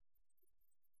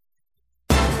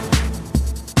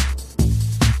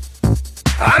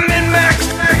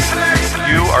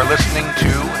listening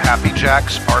to Happy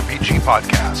Jack's RPG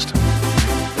Podcast.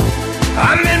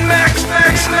 I'm in Max.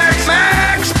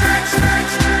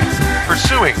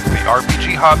 Pursuing the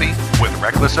RPG hobby with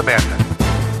reckless abandon.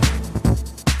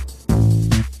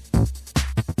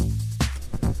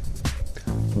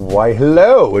 Why,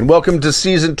 hello, and welcome to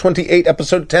Season 28,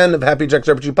 Episode 10 of Happy Jack's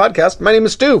RPG Podcast. My name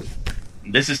is Stu.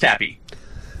 This is Tappy.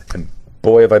 And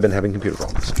boy, have I been having computer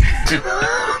problems.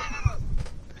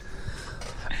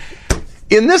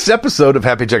 In this episode of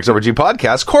Happy Jack's RPG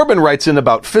Podcast, Corbin writes in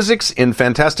about physics in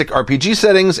fantastic RPG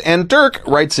settings, and Dirk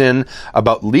writes in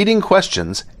about leading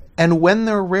questions and when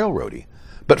they're railroady.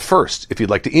 But first, if you'd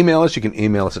like to email us, you can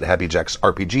email us at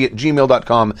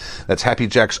happyjacksrpg@gmail.com. That's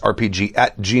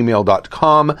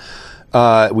happyjacksrpg@gmail.com.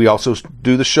 We also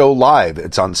do the show live.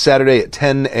 It's on Saturday at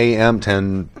 10 a.m.,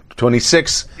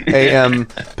 10:26 a.m.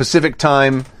 Pacific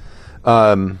time.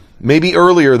 Maybe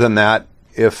earlier than that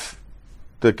if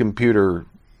the computer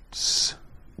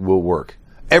will work.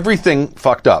 Everything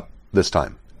fucked up this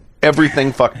time.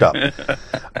 Everything fucked up.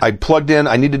 I plugged in.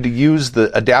 I needed to use the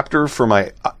adapter for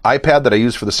my iPad that I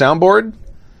use for the soundboard.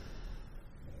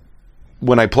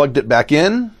 When I plugged it back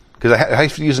in, because I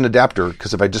have to use an adapter,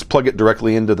 because if I just plug it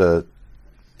directly into the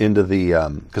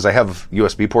because I have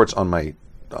USB ports on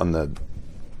the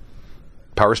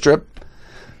power strip,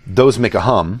 those make a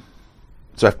hum,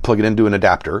 so I have to plug it into an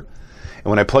adapter. And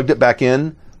when I plugged it back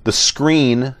in, the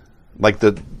screen, like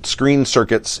the screen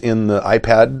circuits in the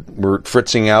iPad were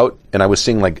fritzing out, and I was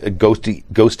seeing like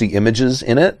ghosty images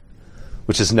in it,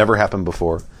 which has never happened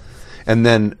before. And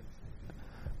then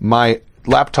my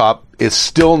laptop is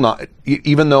still not,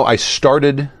 even though I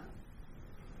started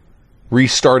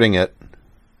restarting it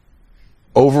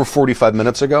over 45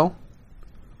 minutes ago,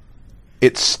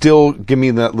 it's still giving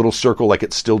me that little circle like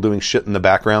it's still doing shit in the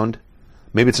background.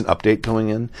 Maybe it's an update going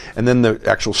in. And then the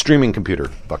actual streaming computer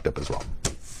fucked up as well.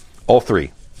 All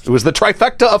three. It was the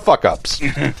trifecta of fuck-ups.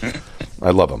 I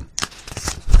love them.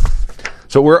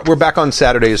 So we're back on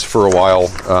Saturdays for a while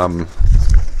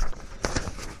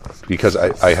because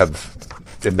I have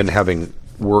been having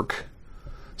work,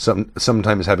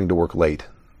 sometimes having to work late.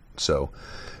 So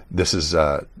this is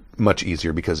much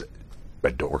easier because I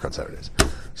don't work on Saturdays.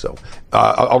 So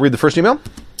I'll read the first email.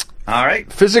 All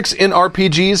right. Physics in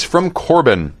RPGs from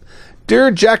Corbin.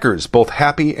 Dear Jackers, both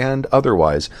happy and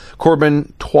otherwise.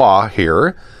 Corbin Trois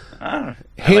here. I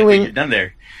Hailing. like what you've done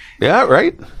there. Yeah,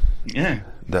 right? Yeah.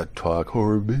 That Trois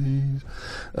Corbins.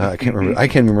 I can't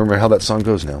remember how that song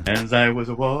goes now. As I was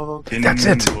walking That's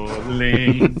it. for the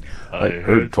lane, I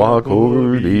heard Trois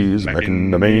Corbins back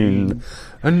in the main,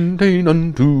 and they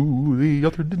unto the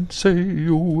other did say,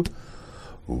 oh,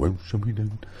 where shall we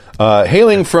do?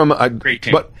 Hailing from Great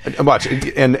tune. But watch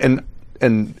and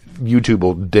YouTube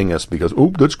will ding us because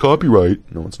that's copyright.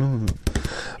 No, it's not.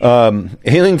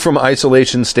 Hailing from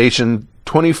Isolation Station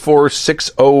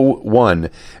 24601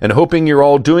 and hoping you're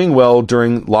all doing well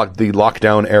during the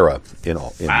lockdown era.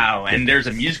 Wow, and there's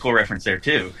a musical reference there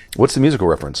too. What's the musical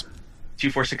reference?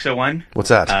 24601. What's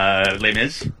that? Les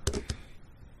Mis.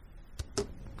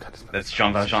 That's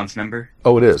Jean Valjean's number.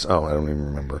 Oh, it is. Oh, I don't even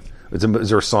remember. Is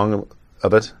there a song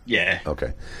of it? Yeah.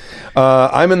 Okay.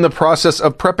 I'm in the process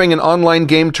of prepping an online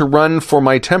game to run for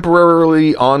my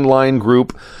temporarily online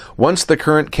group once the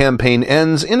current campaign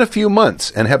ends in a few months,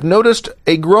 and have noticed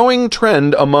a growing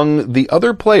trend among the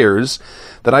other players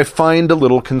that I find a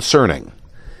little concerning.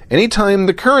 Anytime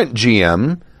the current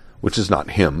GM, which is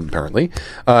not him apparently,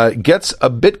 gets a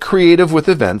bit creative with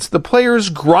events, the players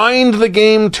grind the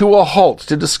game to a halt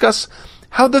to discuss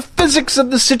how the physics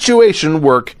of the situation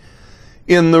work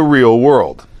in the real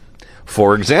world.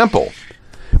 For example,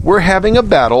 we're having a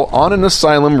battle on an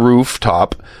asylum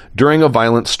rooftop during a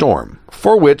violent storm,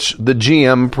 for which the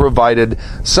GM provided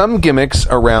some gimmicks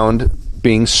around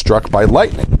being struck by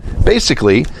lightning.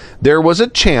 Basically, there was a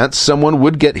chance someone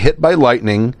would get hit by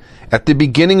lightning at the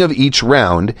beginning of each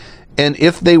round, and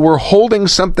if they were holding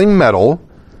something metal,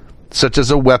 such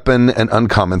as a weapon, an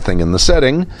uncommon thing in the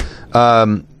setting,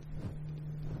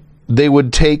 they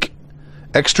would take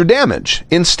extra damage.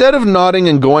 Instead of nodding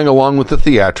and going along with the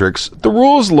theatrics, the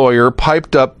rules lawyer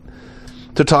piped up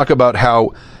to talk about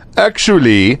how,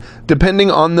 actually, depending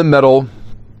on the metal,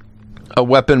 a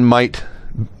weapon might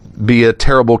be a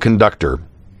terrible conductor.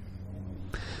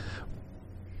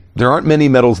 There aren't many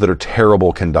metals that are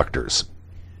terrible conductors.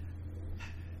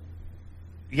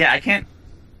 Yeah, I can't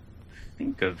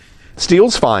think of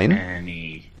Steel's fine.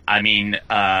 any. I mean,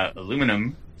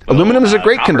 aluminum. Aluminum is a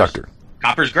great copper's- conductor.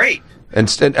 Copper's great. And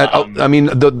I mean,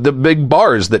 the big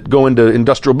bars that go into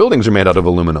industrial buildings are made out of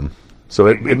aluminum. So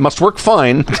it must work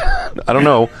fine. I don't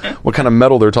know what kind of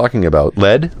metal they're talking about.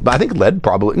 Lead? But I think lead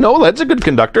probably... No, lead's a good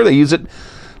conductor. They use it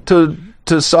to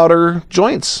solder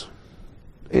joints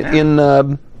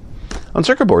on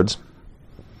circuit boards.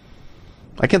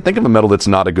 I can't think of a metal that's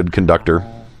not a good conductor.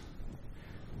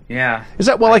 Yeah. Is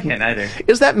that I can't either.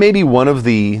 Is that maybe one of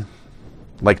the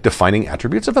defining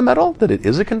attributes of a metal, that it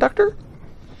is a conductor?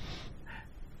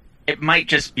 It might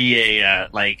just be a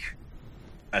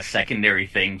secondary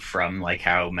thing from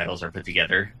how metals are put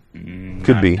together. Could be.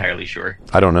 Not entirely sure.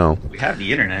 I don't know. We have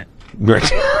the internet. Right.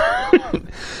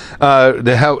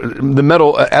 The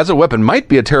metal as a weapon might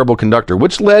be a terrible conductor,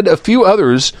 which led a few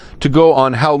others to go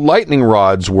on how lightning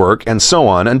rods work and so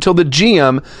on, until the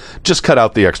GM just cut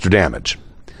out the extra damage.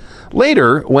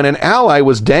 Later, when an ally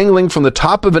was dangling from the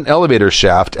top of an elevator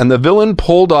shaft and the villain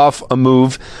pulled off a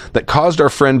move that caused our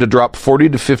friend to drop 40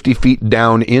 to 50 feet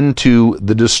down into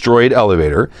the destroyed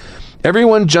elevator,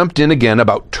 everyone jumped in again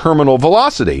about terminal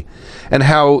velocity and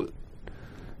how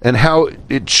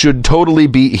it should totally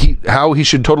be how he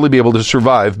should totally be able to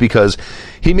survive, because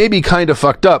he may be kind of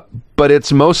fucked up, but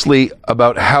it's mostly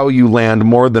about how you land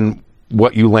more than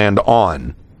what you land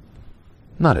on.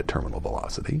 Not at terminal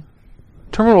velocity.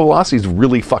 Terminal velocity is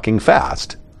really fucking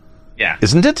fast. Yeah.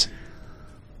 Isn't it?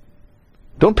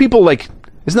 Don't people isn't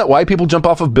that why people jump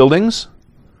off of buildings?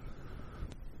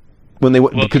 When they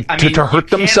to hurt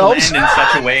themselves? You can land in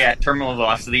such a way at terminal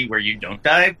velocity where you don't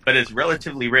die, but it's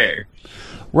relatively rare.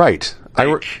 Right.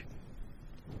 I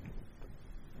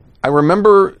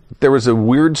remember there was a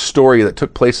weird story that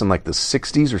took place in the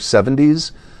 60s or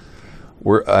 70s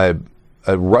where a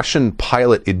Russian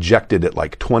pilot ejected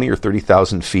at 20 or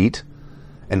 30,000 feet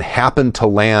and happened to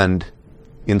land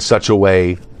in such a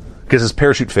way because his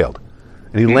parachute failed.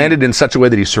 And he landed in such a way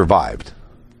that he survived.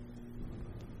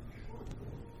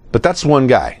 But that's one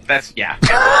guy. Yeah.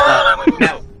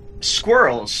 Now,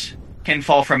 squirrels can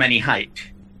fall from any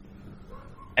height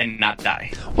and not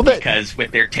die. Because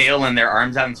with their tail and their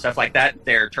arms out and stuff like that,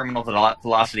 their terminal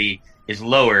velocity is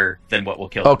lower than what will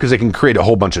kill them. Oh, because they can create a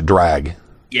whole bunch of drag.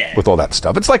 Yeah. With all that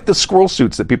stuff. It's like the squirrel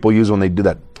suits that people use when they do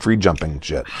that free jumping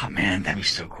shit. Oh, man, that'd be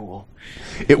so cool.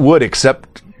 It would,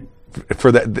 except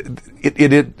for that.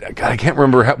 God, I can't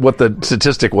remember what the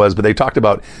statistic was, but they talked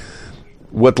about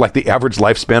what the average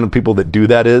lifespan of people that do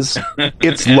that is.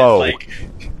 It's low. It's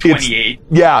 28.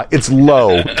 It's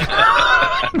low.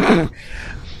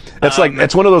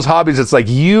 It's one of those hobbies. It's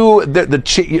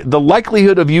the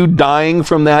likelihood of you dying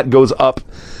from that goes up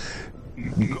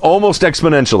almost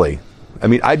exponentially. I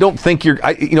mean, I don't think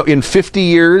in 50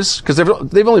 years, because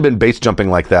they've only been base jumping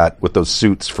like that with those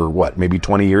suits for maybe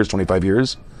 20 years, 25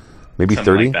 years, maybe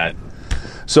Something 30. Like that.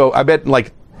 So I bet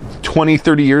 20,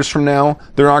 30 years from now,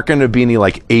 there aren't going to be any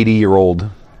 80-year-old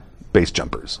base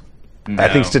jumpers. No.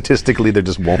 I think statistically there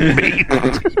just won't be.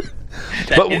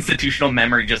 That institutional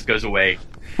memory just goes away.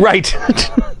 Right.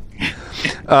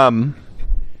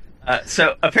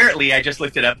 So apparently, I just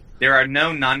looked it up. There are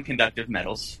no non-conductive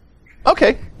metals.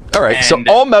 Okay. All right. So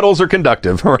all metals are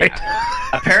conductive. All right. Yeah.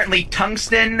 Apparently,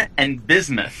 tungsten and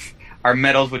bismuth are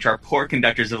metals which are poor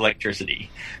conductors of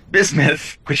electricity.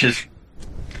 Bismuth, which is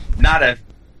not a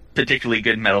particularly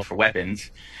good metal for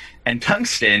weapons, and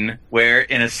tungsten, where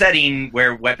in a setting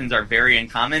where weapons are very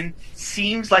uncommon,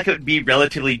 seems like it would be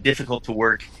relatively difficult to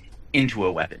work into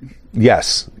a weapon.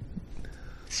 Yes.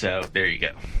 So there you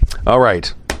go. All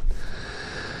right.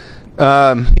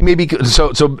 He may be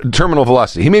so terminal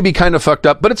velocity. He may be kind of fucked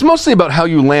up, but it's mostly about how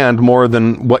you land more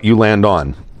than what you land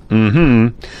on.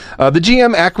 The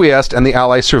GM acquiesced and the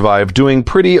ally survived, doing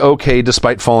pretty okay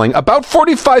despite falling about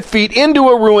 45 feet into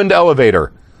a ruined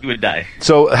elevator. You would die.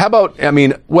 So how about, at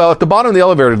the bottom of the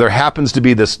elevator there happens to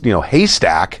be this,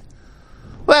 haystack.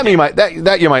 Well, you might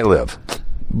live.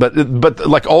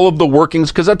 But all of the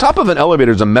workings, because the top of an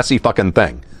elevator is a messy fucking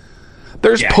thing.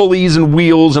 There's pulleys and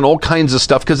wheels and all kinds of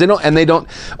stuff because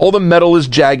all the metal is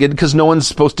jagged because no one's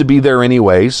supposed to be there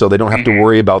anyway, so they don't have to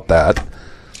worry about that.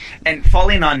 And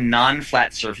falling on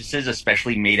non-flat surfaces,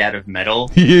 especially made out of metal,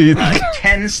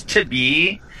 tends to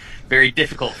be very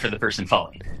difficult for the person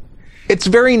falling. It's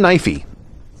very knifey.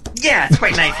 Yeah, it's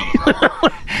quite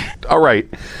knifey. All right.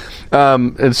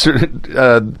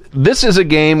 This is a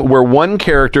game where one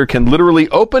character can literally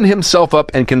open himself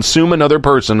up and consume another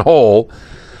person whole.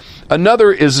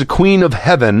 Another is a queen of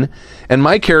heaven, and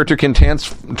my character can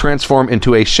transform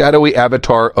into a shadowy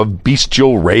avatar of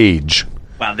bestial rage.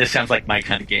 Wow, this sounds like my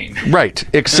kind of game. Right,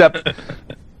 except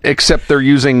they're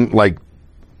using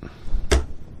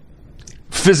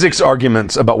physics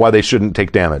arguments about why they shouldn't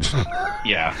take damage.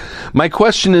 Yeah. My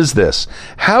question is this: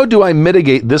 how do I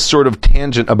mitigate this sort of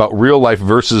tangent about real life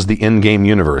versus the in-game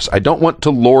universe? I don't want to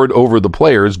lord over the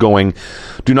players going,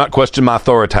 do not question my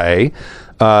authority,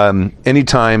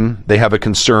 anytime they have a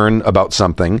concern about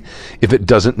something, if it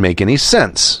doesn't make any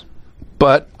sense.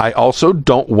 But I also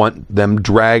don't want them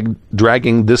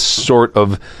dragging this sort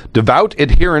of devout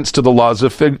adherence to the laws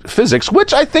of physics,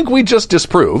 which I think we just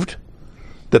disproved,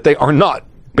 that they are not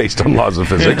based on laws of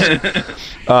physics,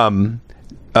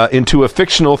 into a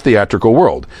fictional theatrical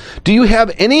world. Do you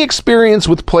have any experience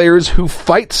with players who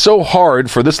fight so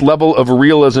hard for this level of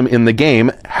realism in the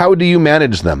game? How do you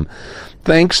manage them?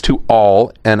 Thanks to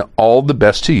all, and all the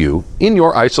best to you in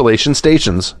your isolation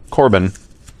stations. Corbin.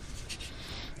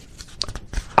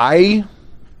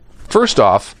 First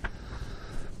off,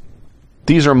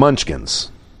 these are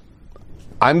munchkins.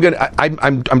 I'm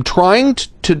trying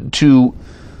to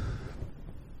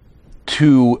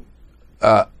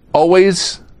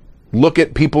always look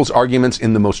at people's arguments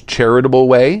in the most charitable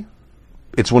way.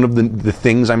 It's one of the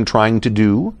things I'm trying to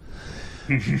do.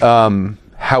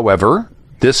 However,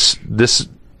 this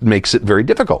makes it very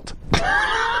difficult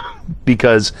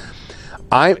because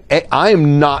I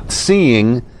am not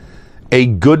seeing a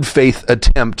good faith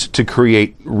attempt to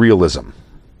create realism.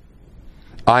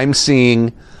 I'm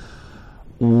seeing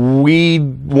we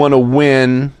want to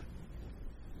win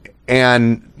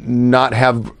and not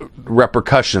have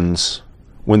repercussions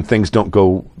when things don't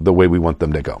go the way we want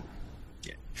them to go.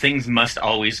 Things must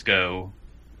always go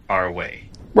our way.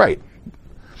 Right.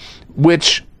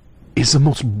 Which is the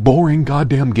most boring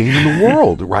goddamn game in the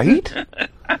world, right?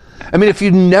 I mean,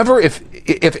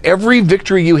 if every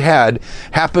victory you had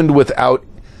happened without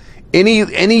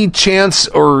any chance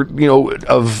or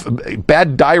of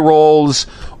bad die rolls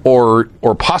or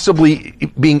possibly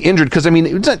being injured, because at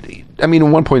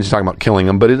one point he's talking about killing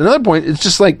them, but at another point it's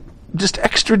just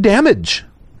extra damage.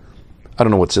 I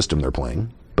don't know what system they're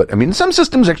playing, but in some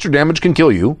systems extra damage can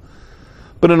kill you,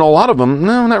 but in a lot of them,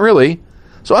 no, not really.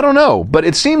 So I don't know, but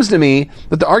it seems to me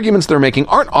that the arguments they're making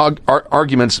aren't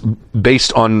arguments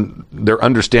based on their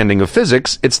understanding of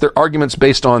physics. It's their arguments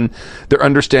based on their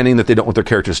understanding that they don't want their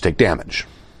characters to take damage.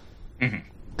 Mm-hmm.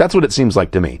 That's what it seems like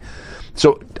to me.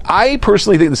 So I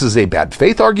personally think this is a bad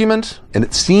faith argument, and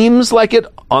it seems like it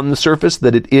on the surface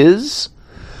that it is.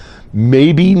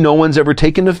 Maybe no one's ever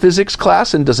taken a physics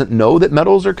class and doesn't know that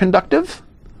metals are conductive.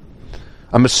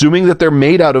 I'm assuming that they're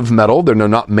made out of metal. They're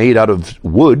not made out of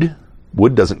wood.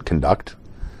 Wood doesn't conduct.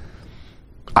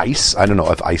 Ice, I don't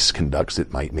know if ice conducts.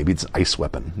 It might. Maybe it's an ice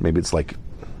weapon. Maybe it's like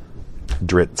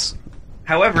Dritz.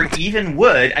 However, even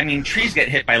wood, trees get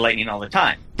hit by lightning all the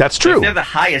time. That's true. So if they're the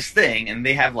highest thing and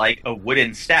they have like a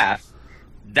wooden staff,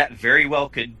 that very well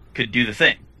could do the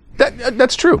thing.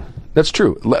 That's true. That's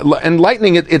true. And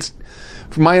lightning, it's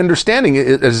from my understanding,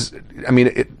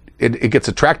 it gets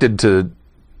attracted to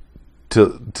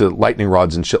lightning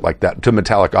rods and shit like that, to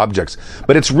metallic objects.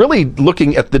 But it's really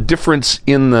looking at the difference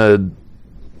in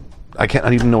I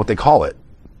can't even know what they call it.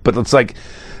 But it's like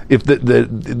if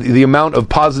the amount of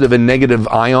positive and negative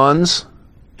ions.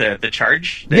 The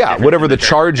charge? Whatever the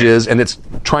charge is, and it's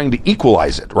trying to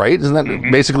equalize it, right? Isn't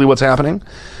that basically what's happening?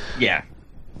 Yeah.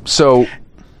 So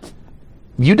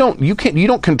you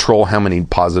don't control how many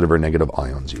positive or negative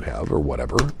ions you have or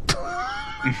whatever.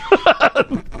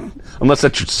 Unless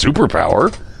that's your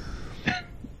superpower.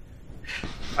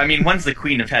 One's the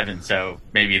queen of heaven, so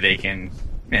maybe they can,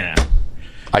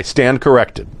 I stand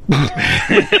corrected.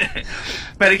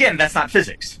 But again, that's not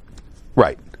physics.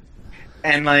 Right.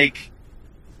 And,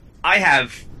 I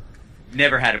have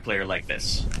never had a player like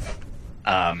this.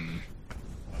 And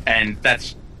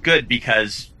that's good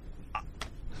because,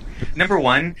 number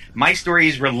one, my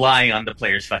stories rely on the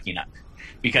players fucking up.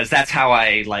 Because that's how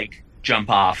I,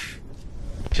 jump off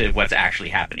to what's actually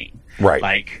happening.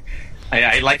 Right.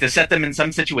 I like to set them in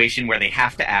some situation where they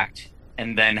have to act,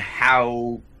 and then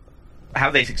how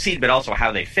they succeed, but also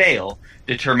how they fail,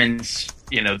 determines,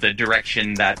 the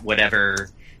direction that whatever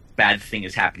bad thing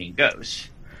is happening goes.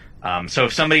 So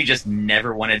if somebody just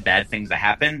never wanted bad things to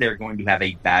happen, they're going to have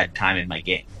a bad time in my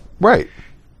game. Right.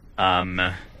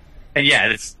 And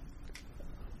yeah,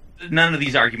 none of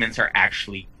these arguments are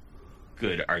actually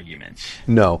good arguments.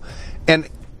 No. And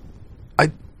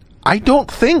I don't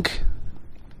think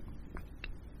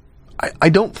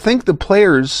the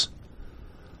players,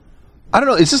 I don't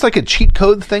know, is this like a cheat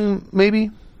code thing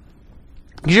maybe?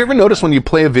 Did you ever notice when you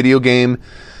play a video game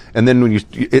and then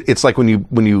it's like when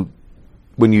you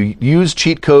use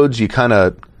cheat codes, you kind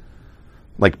of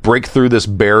break through this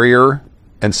barrier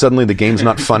and suddenly the game's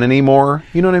not fun anymore?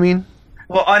 You know what I mean?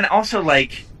 Well, and also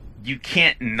you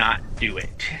can't not do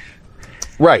it.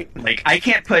 Right. Like, I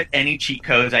can't put any cheat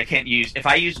codes. I can't use... If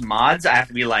I use mods, I have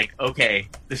to be like, okay,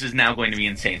 this is now going to be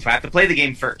insane. So I have to play the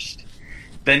game first,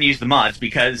 then use the mods,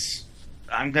 because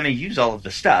I'm going to use all of the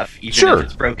stuff, even if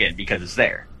it's broken, because it's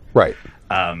there. Right.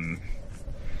 And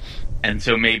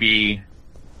so maybe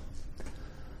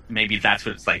that's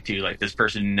what it's like, too. Like, this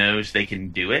person knows they can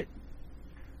do it.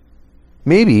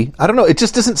 Maybe. I don't know. It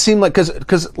just doesn't seem like...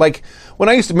 Because, like, when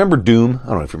I used to remember Doom... I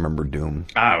don't know if you remember Doom.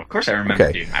 Oh, of course I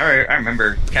remember Doom. I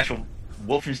remember Castle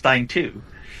Wolfenstein 2.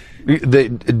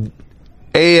 The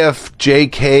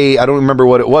AFJK, I don't remember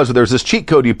what it was, but there was this cheat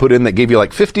code you put in that gave you,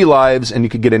 like, 50 lives, and you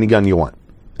could get any gun you want.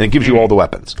 And it gives you all the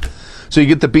weapons. So you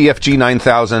get the BFG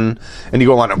 9000, and you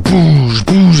go on and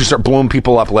you start blowing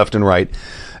people up left and right.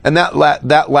 And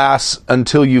that lasts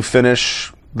until you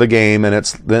finish the game, and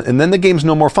then the game's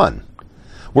no more fun.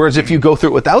 Whereas if you go through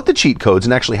it without the cheat codes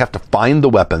and actually have to find the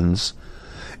weapons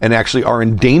and actually are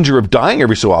in danger of dying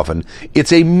every so often,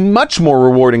 it's a much more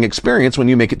rewarding experience when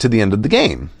you make it to the end of the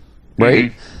game.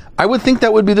 Right? Mm-hmm. I would think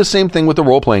that would be the same thing with a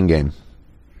role-playing game.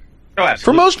 Oh, absolutely.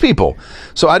 For most people.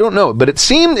 So I don't know. But it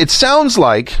sounds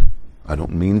like, I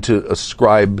don't mean to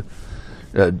ascribe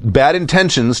bad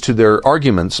intentions to their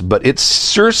arguments, but it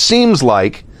sure seems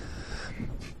like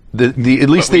at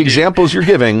least the examples you're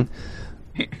giving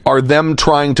are them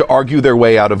trying to argue their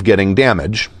way out of getting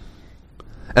damage.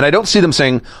 And I don't see them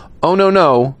saying, oh,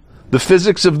 no, the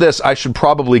physics of this, I should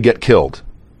probably get killed.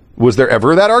 Was there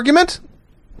ever that argument?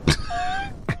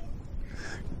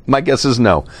 My guess is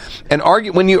no. And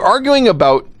when you're arguing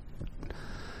about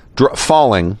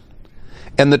falling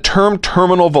and the term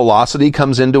terminal velocity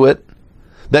comes into it,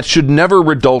 that should never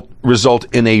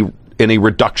result in a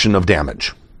reduction of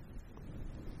damage.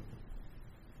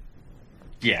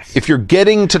 Yes. If you're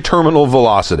getting to terminal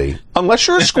velocity, unless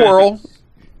you're a squirrel.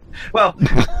 Well,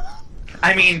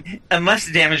 I mean, unless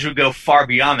the damage would go far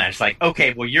beyond that. It's like,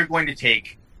 okay, well, you're going to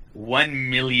take 1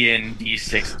 million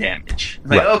D6 damage.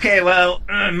 Like, okay, well,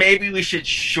 maybe we should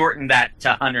shorten that to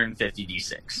 150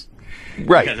 D6.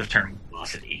 Right. Because of terminal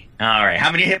velocity. All right.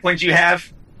 How many hit points do you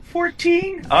have?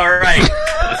 14? All right.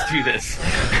 Let's do this.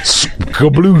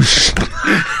 Skabloosh.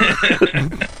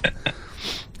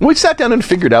 We sat down and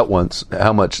figured out once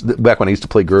how much, back when I used to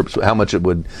play GURPS, how much it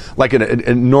would, like in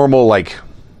a normal, like,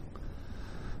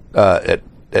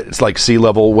 it's like sea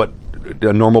level, what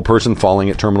a normal person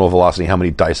falling at terminal velocity, how many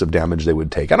dice of damage they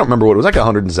would take. I don't remember what it was, like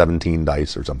 117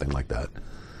 dice or something like that.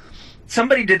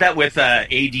 Somebody did that with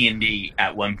AD&D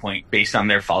at one point based on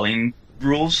their falling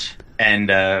rules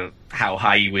and how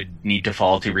high you would need to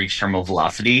fall to reach terminal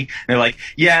velocity. They're like,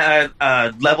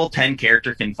 level 10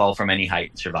 character can fall from any height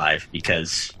and survive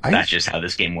because that's just how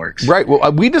this game works. Right.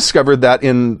 Well, we discovered that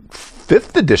in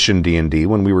 5th edition D&D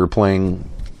when we were playing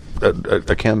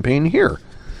a campaign here.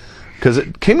 Because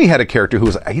Kimmy had a character who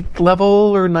was 8th level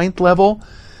or 9th level.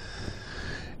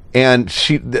 And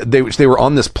they were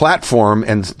on this platform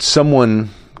and someone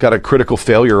got a critical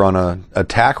failure on a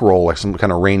attack roll, like some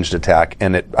kind of ranged attack,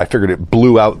 and I figured it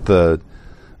blew out the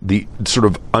sort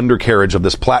of undercarriage of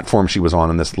this platform she was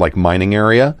on in this like mining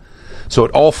area. So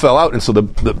it all fell out, and so the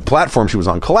platform she was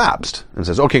on collapsed. And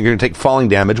says, okay, you're going to take falling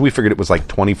damage. We figured it was like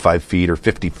 25 feet or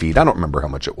 50 feet. I don't remember how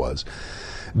much it was.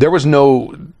 There was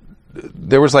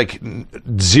like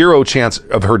 0 chance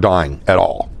of her dying at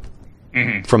all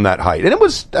from that height. And it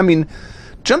was, I mean,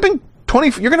 jumping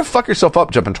 20, you're going to fuck yourself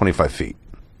up jumping 25 feet.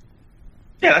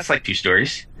 Yeah, that's like 2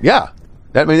 stories. Yeah,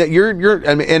 I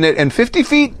mean and 50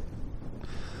 feet.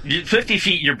 50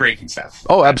 feet, you're breaking stuff.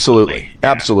 Oh, absolutely,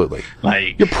 yeah. Absolutely.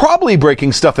 Like you're probably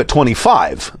breaking stuff at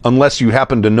 25, unless you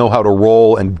happen to know how to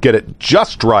roll and get it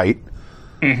just right.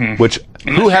 Mm-hmm. Which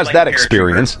who has like that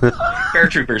experience?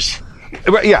 Paratroopers.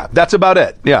 Yeah, that's about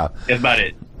it. Yeah, that's about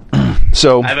it.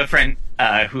 So I have a friend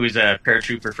who is a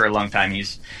paratrooper for a long time.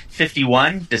 He's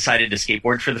 51. Decided to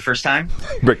skateboard for the first time.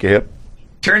 Break your hip.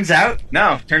 Turns out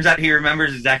he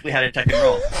remembers exactly how to tuck and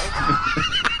roll.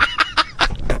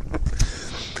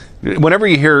 Whenever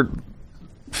you hear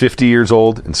 50 years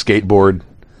old and skateboard,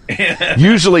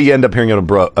 usually you end up hearing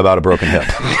about a broken hip.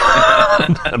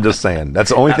 I'm just saying. That's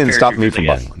the only thing that stopped me from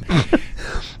buying one.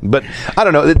 But I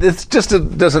don't know. It just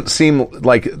doesn't seem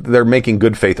like they're making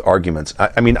good faith arguments.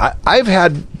 I mean, I've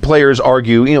had players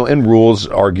argue, in rules,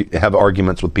 have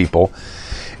arguments with people.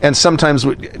 And sometimes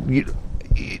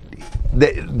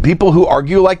people who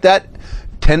argue like that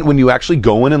tend, when you actually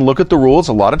go in and look at the rules,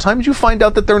 a lot of times you find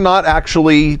out that they're not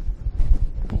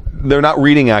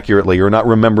reading accurately or not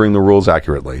remembering the rules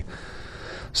accurately.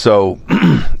 So,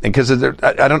 because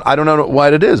I don't know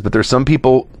what it is, but there's some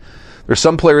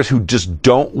players who just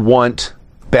don't want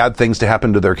bad things to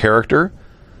happen to their character.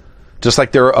 Just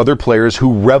like there are other players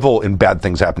who revel in bad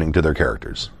things happening to their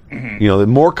characters. Mm-hmm. You know, the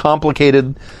more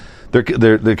complicated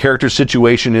their character's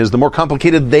situation is, the more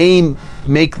complicated they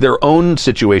make their own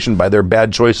situation by their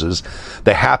bad choices,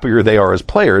 the happier they are as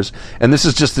players. And this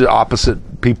is just the opposite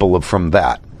from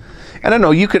that. And I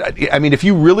know I mean, if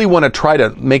you really want to try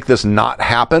to make this not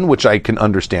happen, which I can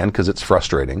understand because it's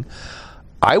frustrating,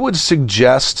 I would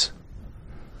suggest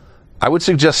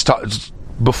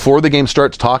before the game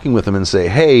starts, talking with them and say,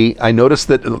 hey, I noticed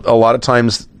that a lot of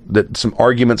times that some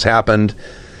arguments happened,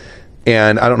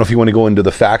 and I don't know if you want to go into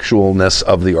the factualness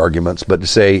of the arguments, but to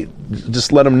say,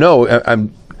 just let them know,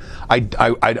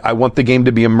 I want the game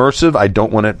to be immersive. I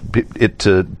don't want it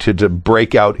to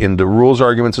break out into rules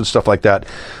arguments and stuff like that.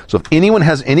 So if anyone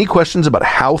has any questions about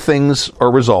how things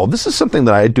are resolved, this is something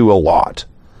that I do a lot.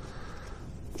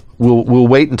 We'll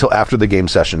wait until after the game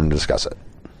session and discuss it.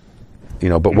 You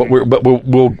know, but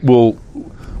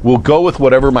we'll go with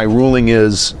whatever my ruling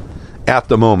is at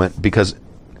the moment, because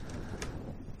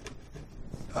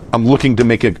I'm looking to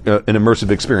make an immersive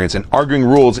experience, and arguing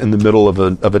rules in the middle of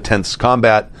a tense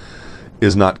combat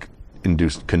is not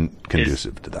conducive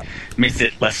to that. Makes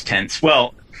it less tense.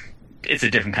 Well, it's a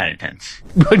different kind of tense.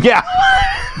 Yeah,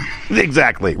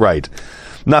 exactly right.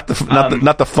 Not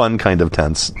the fun kind of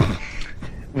tense.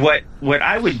 What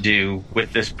I would do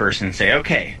with this person, say,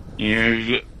 okay,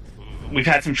 we've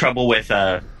had some trouble with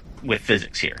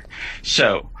physics here.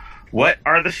 So, what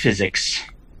are the physics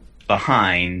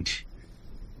behind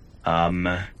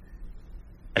a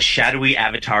shadowy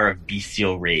avatar of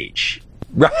bestial rage?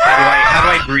 Right. How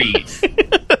do I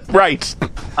breathe? Right.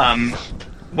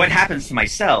 What happens to my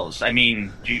cells? I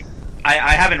mean,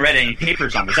 I haven't read any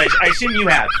papers on this. I assume you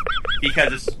have,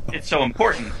 because it's so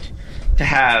important to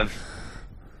have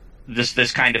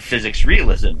this kind of physics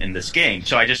realism in this game.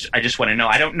 So I just want to know.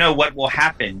 I don't know what will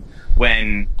happen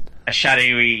when a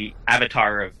shadowy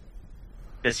avatar of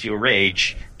bestial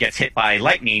rage gets hit by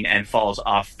lightning and falls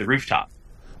off the rooftop.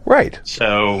 Right.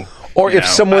 So, or if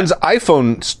someone's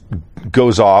iPhone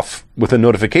goes off with a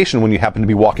notification when you happen to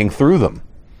be walking through them.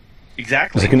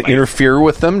 Exactly. Is it going to interfere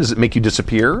with them? Does it make you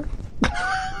disappear?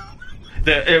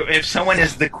 If someone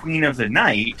is the queen of the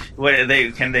night,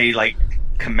 can they like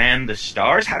command the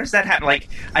stars? How does that happen? Like,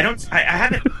 I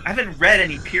haven't read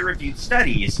any peer-reviewed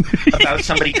studies about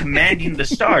somebody commanding the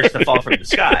stars to fall from the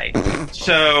sky.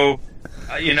 So,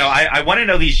 I want to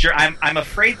know these. I'm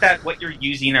afraid that what you're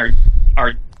using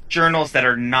are journals that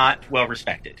are not well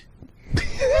respected.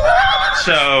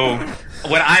 So,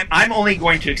 what I'm only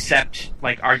going to accept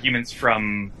like arguments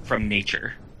from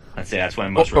Nature. Let's say that's one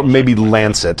of most. Or maybe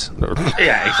Lancet.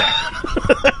 Yeah,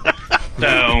 exactly.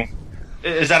 So,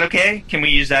 is that okay? Can we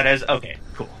use that as okay?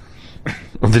 Cool.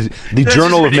 The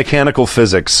Journal of Mechanical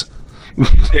Physics.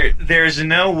 There's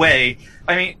no way.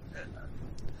 I mean,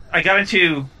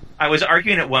 I was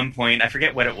arguing at one point. I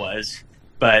forget what it was,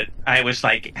 but I was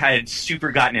like, had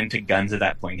super gotten into guns at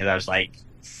that point because I was like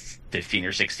 15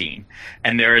 or 16,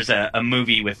 and there was a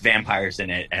movie with vampires in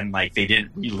it, and like they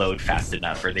didn't reload fast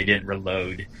enough, or they didn't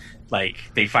reload, like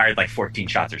they fired like 14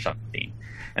 shots or something,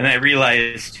 and then I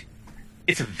realized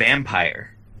it's a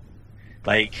vampire.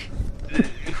 Like,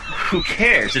 who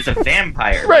cares? It's a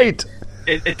vampire, right?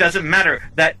 It doesn't matter.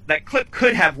 That clip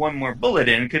could have one more bullet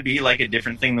in. It could be like a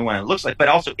different thing than what it looks like, but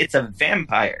also it's a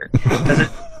vampire.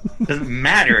 Doesn't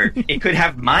matter. It could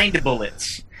have mind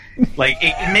bullets. Like,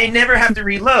 it may never have to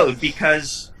reload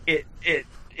because it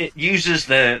uses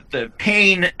the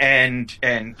pain and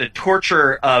the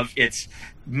torture of its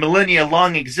millennia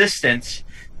long existence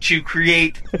to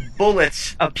create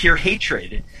bullets of pure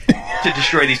hatred to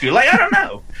destroy these people. Like, I don't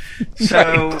know.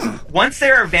 So once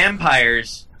there are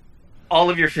vampires, all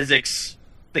of your physics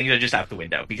things are just out the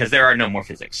window because there are no more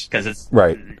physics because it's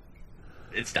right.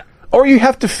 It's done. Or you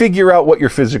have to figure out what your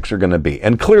physics are going to be,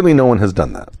 and clearly no one has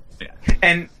done that. Yeah.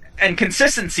 And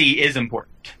consistency is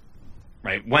important,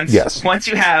 right? Once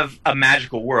you have a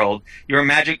magical world, your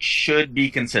magic should be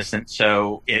consistent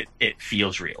so it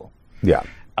feels real. Yeah.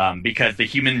 Because the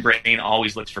human brain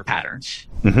always looks for patterns.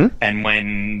 Mm-hmm. And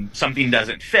when something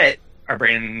doesn't fit, our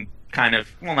brain kind of,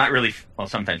 not really,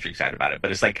 sometimes freaks out about it,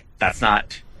 but it's like, that's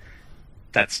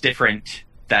different,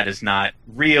 that is not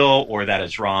real, or that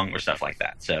is wrong, or stuff like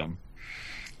that. So,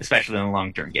 especially in a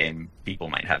long-term game, people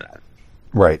might have that.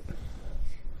 Right.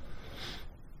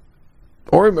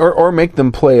 Or make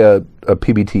them play a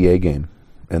PBTA game,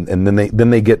 and then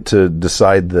they get to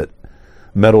decide that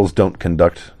metals don't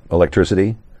conduct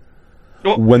electricity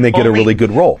when they get a really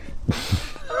good roll.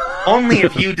 Only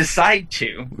if you decide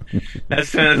to.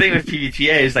 That's the thing with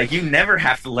PBTA is like you never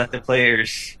have to let the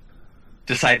players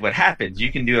decide what happens. You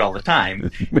can do it all the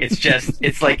time. It's just,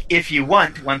 it's like if you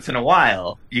want, once in a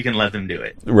while, you can let them do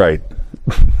it. Right.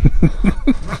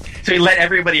 So you let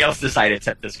everybody else decide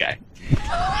except this guy.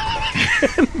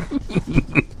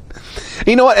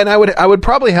 You know what? And I would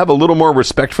probably have a little more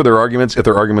respect for their arguments if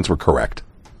their arguments were correct.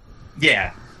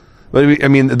 Yeah. But I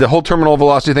mean, the whole terminal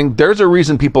velocity thing, there's a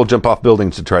reason people jump off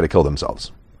buildings to try to kill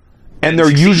themselves. And they're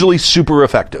usually super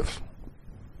effective.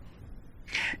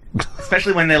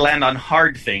 Especially when they land on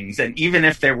hard things, and even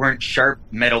if there weren't sharp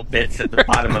metal bits at the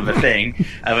bottom of a thing,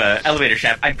 of an elevator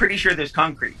shaft, I'm pretty sure there's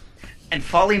concrete. And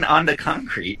falling onto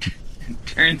concrete,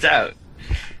 turns out...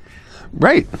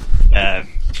 Right.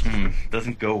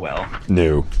 Doesn't go well.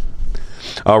 No.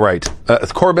 All right.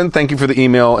 Corbin, thank you for the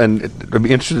email, and I'd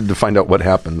be interested to find out what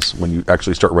happens when you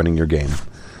actually start running your game.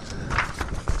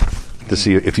 To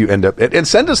see if you end up... And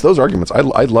send us those arguments. I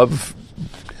love...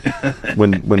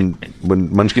 when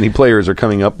Munchkin-y players are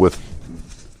coming up with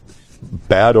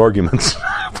bad arguments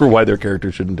for why their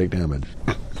character shouldn't take damage.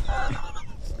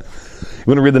 You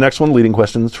want to read the next one? Leading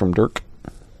questions from Dirk.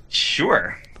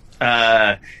 Sure.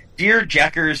 Dear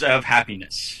Jackers of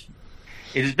Happiness,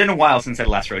 it has been a while since I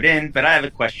last wrote in, but I have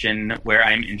a question where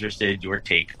I'm interested your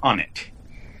take on it.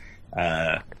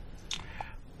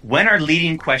 When are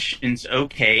leading questions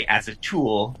okay as a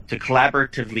tool to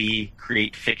collaboratively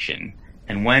create fiction?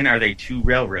 And when are they too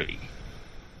railroady?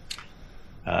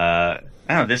 I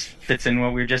don't know, this fits in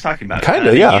what we were just talking about. Kind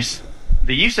of, yeah.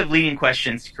 The use of leading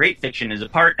questions to create fiction is a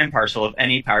part and parcel of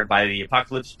any powered by the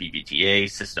Apocalypse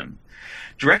BBTA system.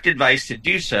 Direct advice to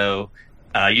do so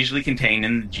usually contained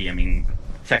in the GMing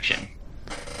section.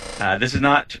 This is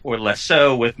not or less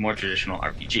so with more traditional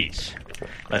RPGs.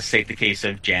 Let's take the case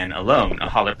of Jan Alone, a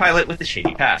holler pilot with a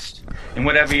shady past, in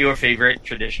whatever your favorite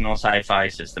traditional sci-fi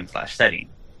system/setting.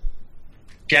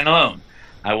 Jan Alone,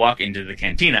 I walk into the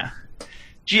cantina.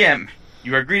 GM,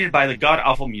 you are greeted by the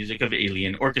god-awful music of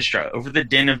Alien Orchestra over the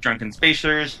din of drunken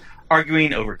spacers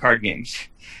arguing over card games.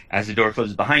 As the door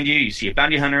closes behind you, you see a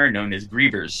bounty hunter known as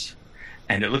Grievers,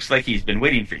 and it looks like he's been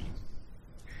waiting for you.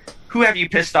 Who have you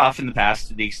pissed off in the past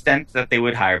to the extent that they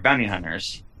would hire bounty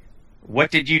hunters?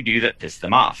 What did you do that pissed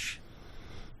them off?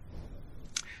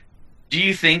 Do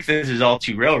you think this is all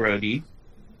too railroady?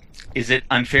 Is it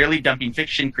unfairly dumping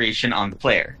fiction creation on the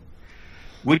player?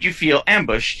 Would you feel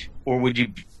ambushed, or would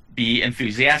you be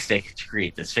enthusiastic to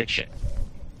create this fiction?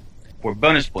 For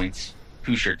bonus points,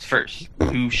 who shoots first?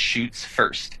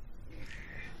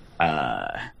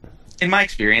 In my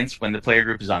experience, when the player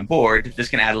group is on board, this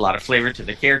can add a lot of flavor to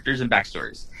the characters and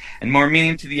backstories, and more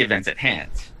meaning to the events at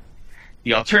hand.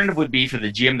 The alternative would be for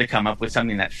the GM to come up with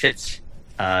something that fits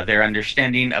their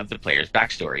understanding of the player's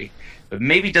backstory, but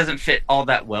maybe doesn't fit all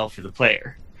that well for the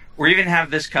player, or even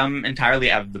have this come entirely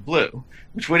out of the blue,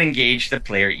 which would engage the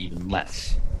player even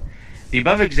less. The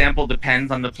above example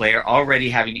depends on the player already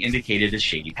having indicated a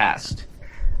shady past.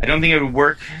 I don't think it would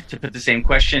work to put the same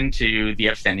question to the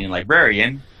upstanding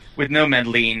librarian, with no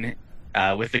meddling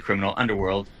with the criminal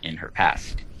underworld in her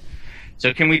past.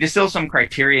 So can we distill some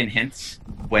criteria and hints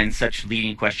when such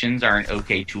leading questions are an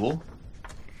okay tool?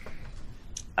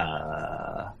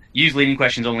 Use leading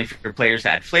questions only for players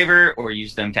to add flavor, or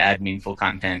use them to add meaningful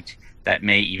content that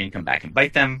may even come back and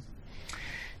bite them.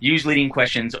 Use leading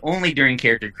questions only during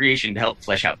character creation to help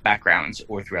flesh out backgrounds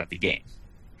or throughout the game.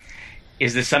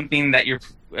 Is this something that you're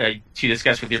to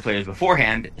discuss with your players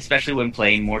beforehand, especially when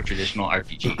playing more traditional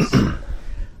RPGs?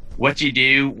 What do you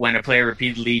do when a player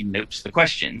repeatedly notes the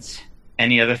questions?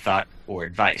 Any other thought or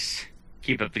advice?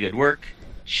 Keep up the good work.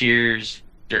 Cheers,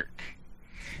 Dirk.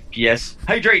 P.S.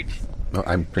 Hydrate. Oh,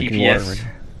 I'm drinking water right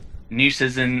now. New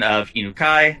season of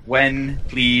Inukai. When?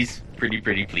 Please. Pretty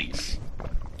please.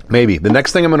 Maybe. The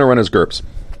next thing I'm going to run is GURPS.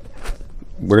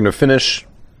 We're going to finish...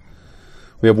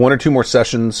 We have one or two more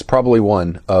sessions, probably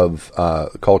one, of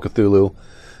Call of Cthulhu.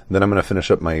 Then I'm going to finish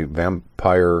up my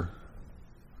Vampire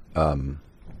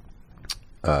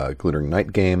Glittering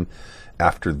Night game.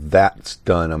 After that's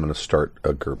done, I'm going to start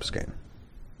a GURPS game.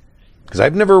 Because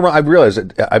I've never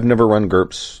realized I've never run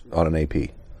GURPS on an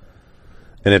AP.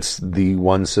 And it's the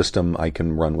one system I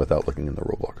can run without looking in the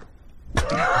rulebook.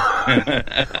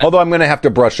 Although I'm going to have to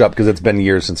brush up because it's been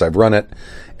years since I've run it.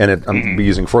 And I'm going to be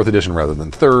using 4th edition rather than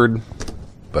 3rd.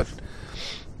 But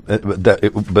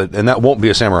that won't be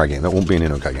a samurai game. That won't be an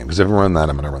Inukai game. Because if I run that,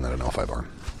 I'm going to run that in L5R.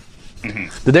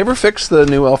 Mm-hmm. Did they ever fix the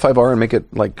new L5R and make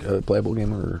it like a playable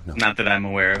game? Or no? Not that I'm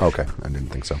aware of. Okay, I didn't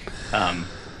think so.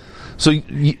 So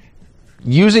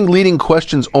using leading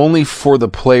questions only for the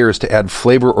players to add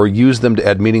flavor, or use them to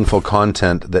add meaningful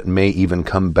content that may even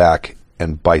come back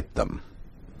and bite them.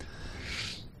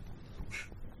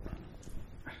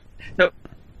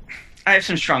 I have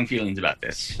some strong feelings about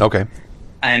this. Okay.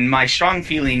 And my strong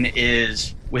feeling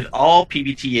is with all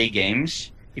PBTA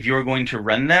games, if you are going to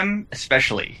run them,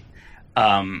 especially,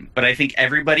 but I think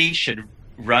everybody should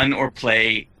run or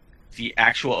play the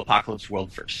actual Apocalypse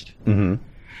World first. Mm-hmm.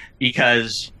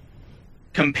 Because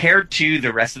compared to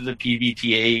the rest of the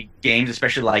PBTA games,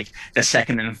 especially like the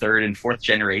second and third and fourth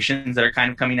generations that are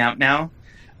kind of coming out now,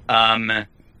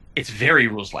 it's very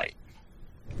rules light.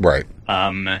 Right.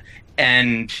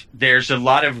 And there's a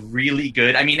lot of really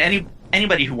good... I mean,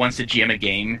 anybody who wants to GM a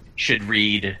game should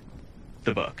read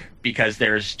the book, because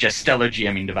there's just stellar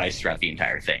GMing device throughout the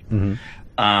entire thing.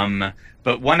 Mm-hmm.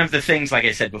 But one of the things, like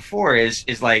I said before,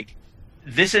 is like,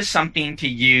 this is something to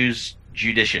use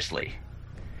judiciously.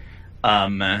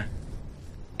 And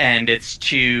it's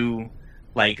to,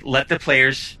 like, let the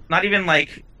players, not even,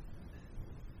 like,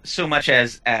 so much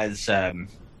as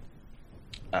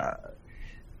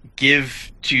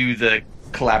give to the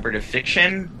collaborative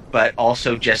fiction, but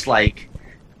also just, like,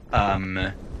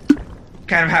 kind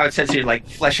of how it says here, like,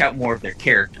 flesh out more of their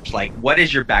characters. Like, what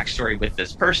is your backstory with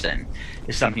this person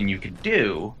is something you can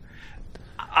do.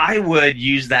 I would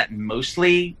use that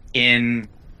mostly in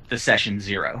the session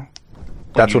 0.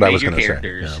 That's what I was going to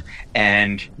say. Yeah.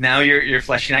 And now you're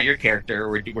fleshing out your character.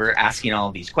 We're asking all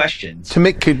of these questions to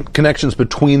make connections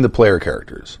between the player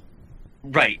characters.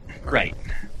 Right.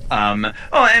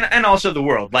 And also the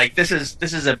world. Like, this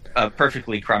is a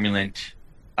perfectly cromulent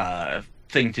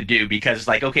thing to do, because,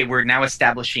 like, okay, we're now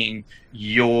establishing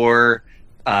your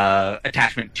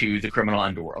attachment to the criminal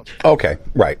underworld. Okay,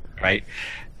 right.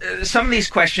 Some of these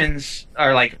questions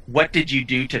are like, what did you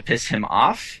do to piss him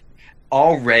off?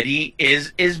 Already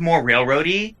is more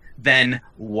railroady than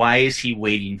why is he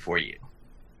waiting for you?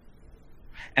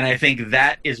 And I think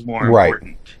that is more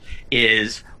important.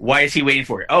 Is why is he waiting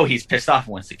for you? Oh, he's pissed off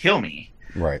and wants to kill me.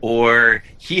 Right. Or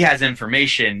he has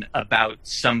information about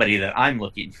somebody that I'm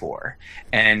looking for.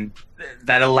 And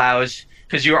that allows,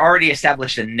 because you already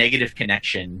established a negative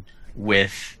connection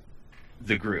with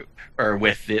the group or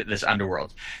with this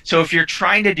underworld. So if you're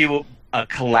trying to do a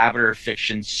collaborative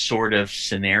fiction sort of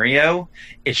scenario,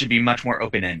 it should be much more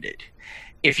open-ended.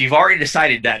 If you've already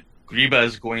decided that Griba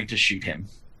is going to shoot him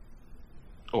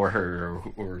or her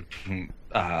or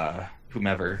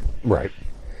whomever, right?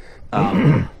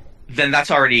 Then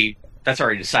that's already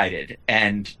decided,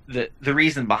 and the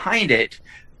reason behind it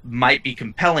might be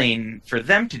compelling for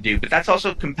them to do, but that's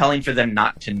also compelling for them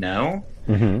not to know.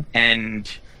 Mm-hmm.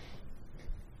 And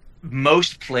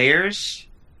most players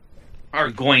are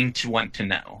going to want to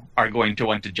know, are going to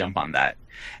want to jump on that.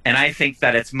 And I think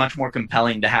that it's much more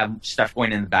compelling to have stuff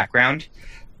going in the background.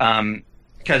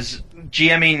 Because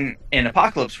GMing in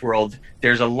Apocalypse World,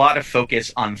 there's a lot of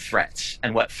focus on threats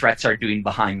and what threats are doing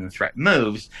behind the threat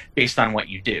moves based on what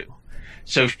you do.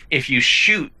 So if you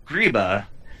shoot Griba,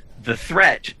 the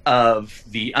threat of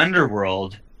the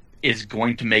underworld is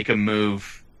going to make a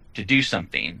move to do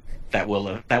something that will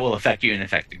affect you and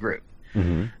affect the group.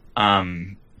 Mm-hmm.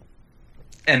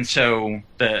 And so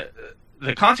the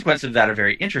consequences of that are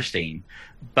very interesting,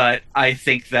 but I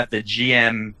think that the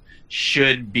GM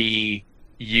should be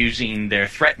using their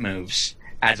threat moves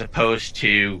as opposed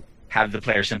to have the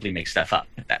player simply make stuff up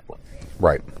at that point.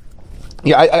 Right.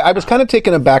 Yeah, I was kind of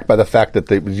taken aback by the fact that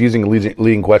they was using a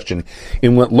leading question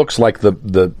in what looks like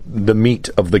the meat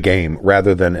of the game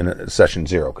rather than in a session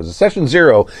 0. Because in session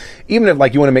 0, even if,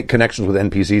 like, you want to make connections with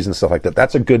NPCs and stuff like that,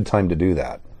 that's a good time to do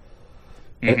that.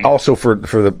 Mm-hmm. And also for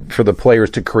the players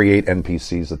to create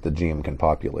NPCs that the GM can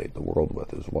populate the world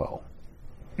with as well.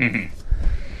 Mm-hmm.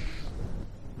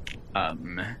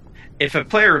 If a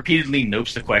player repeatedly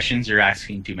nopes the questions, you're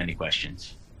asking too many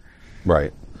questions.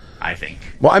 Right. I think.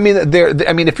 Well, I mean,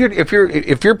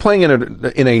 if you're playing in a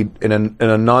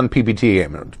non PBTA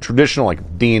game, a traditional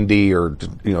like D&D or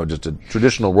just a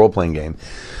traditional role playing game,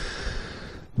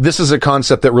 this is a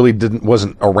concept that really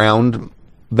wasn't around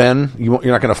then. You're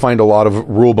not going to find a lot of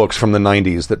rule books from the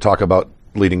 90s that talk about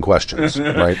leading questions,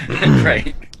 right?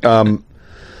 Right.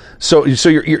 So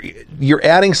you're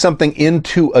adding something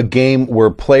into a game where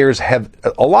a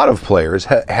lot of players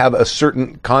have a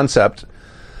certain concept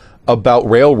about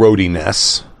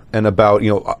railroadiness and about,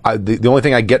 the only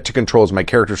thing I get to control is my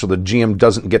character, so the GM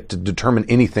doesn't get to determine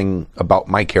anything about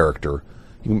my character.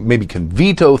 You maybe can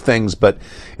veto things, but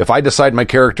if I decide my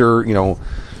character,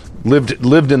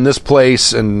 lived in this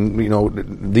place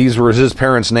and, these were his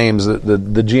parents' names, the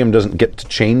GM doesn't get to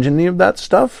change any of that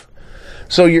stuff.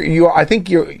 So I think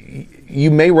you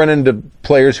may run into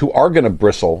players who are going to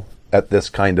bristle at this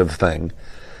kind of thing.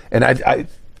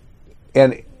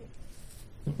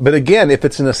 But again, if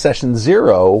it's in a session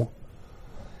 0,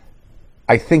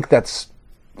 I think that's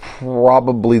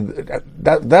probably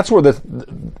that's where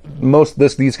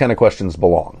these kind of questions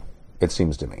belong. It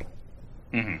seems to me,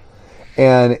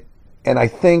 and I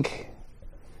think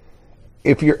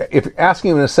if you're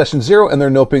asking them in a session 0 and they're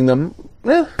noping them,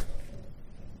 then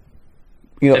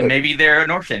maybe they're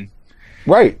an orphan,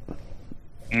 right?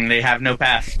 And they have no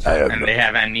past, they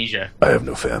have amnesia. I have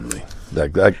no family.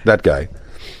 That guy.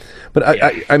 But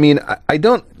I mean, I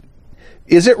don't.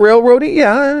 Is it railroady?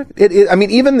 Yeah. I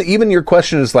mean, even your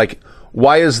question is like,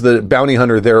 why is the bounty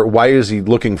hunter there? Why is he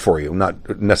looking for you?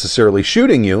 Not necessarily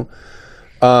shooting you.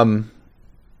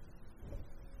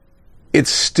 It's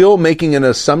still making an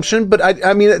assumption. But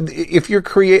I mean, if you're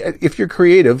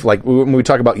creative, like when we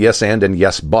talk about yes and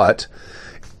yes but,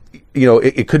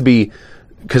 it could be.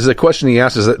 Because the question he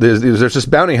asks is that there's this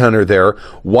bounty hunter there.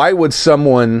 Why would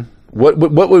someone...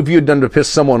 What would you have done to piss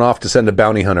someone off to send a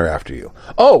bounty hunter after you?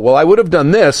 Oh, well, I would have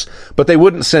done this, but they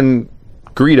wouldn't send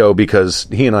Greedo because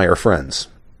he and I are friends.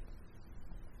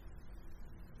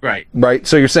 Right. Right?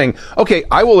 So you're saying, okay,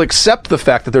 I will accept the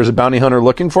fact that there's a bounty hunter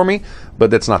looking for me, but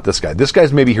that's not this guy. This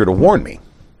guy's maybe here to warn me.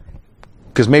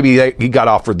 Because maybe he got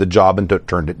offered the job and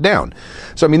turned it down.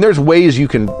 So, I mean, there's ways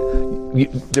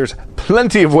there's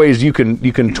plenty of ways you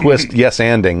can twist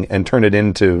yes-anding and turn it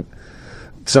into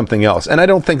something else. And I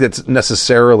don't think that's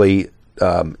necessarily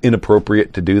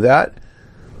inappropriate to do that.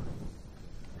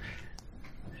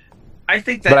 I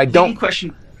think that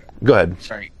question... Go ahead.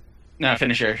 Sorry. No,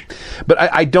 finish your... But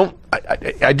I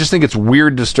just think it's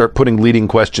weird to start putting leading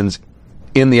questions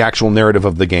in the actual narrative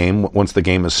of the game once the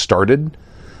game has started.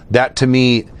 That to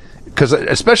me, because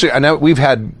especially, I know we've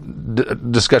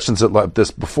had discussions like this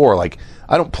before. Like,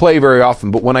 I don't play very often,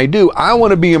 but when I do, I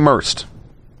want to be immersed.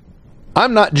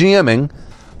 I'm not GMing.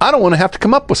 I don't want to have to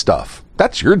come up with stuff.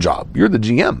 That's your job. You're the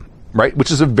GM, right? Which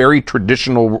is a very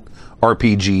traditional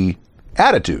RPG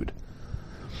attitude.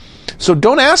 So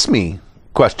don't ask me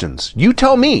questions. You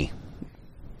tell me,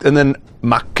 and then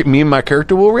me and my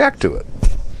character will react to it.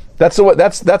 That's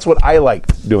what I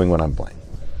like doing when I'm playing.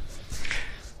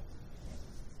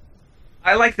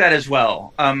 I like that as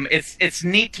well. It's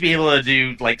neat to be able to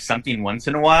do like something once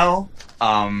in a while.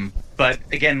 But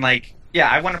again, like, yeah,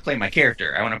 I want to play my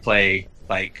character. I want to play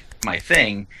like my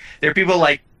thing. There are people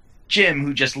like Jim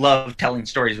who just love telling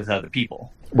stories with other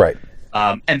people. Right.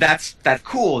 And that's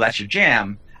cool. That's your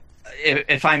jam.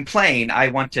 If I'm playing, I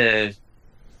want to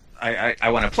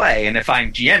play. And if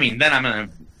I'm GMing, then I'm gonna,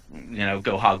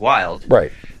 go hog wild.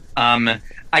 Right.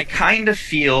 I kind of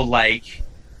feel like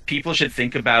people should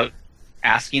think about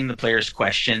asking the players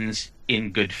questions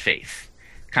in good faith.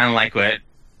 Kind of like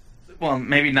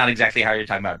maybe not exactly how you're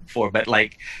talking about before, but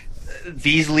like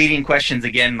these leading questions,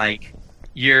 again, like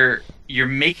you're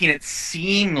making it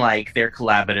seem like they're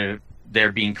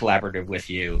being collaborative with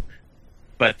you,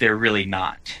 but they're really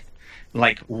not.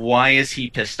 Like, why is he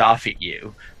pissed off at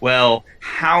you? Well,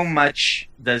 how much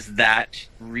does that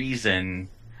reason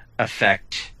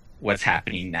affect what's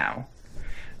happening now?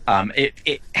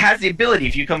 It has the ability,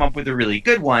 if you come up with a really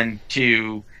good one,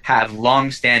 to have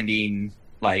long-standing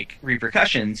like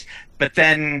repercussions. But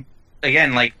then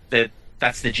again, like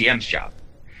that's the GM's job,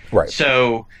 right?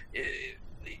 So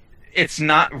it's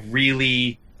not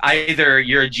really either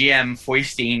you're a GM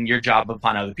foisting your job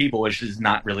upon other people, which is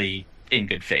not really in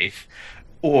good faith,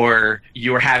 or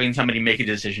you're having somebody make a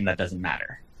decision that doesn't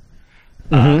matter.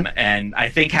 And I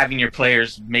think having your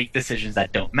players make decisions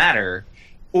that don't matter,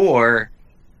 or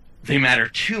they matter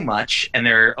too much and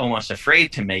they're almost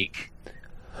afraid to make,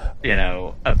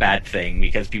 a bad thing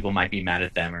because people might be mad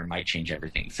at them or might change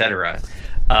everything, etc.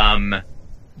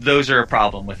 Those are a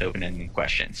problem with open-ended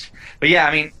questions. But yeah,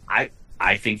 I mean,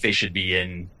 I think they should be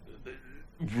in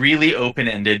really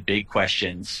open-ended big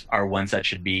questions are ones that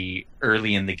should be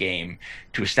early in the game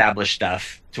to establish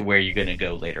stuff to where you're going to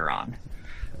go later on.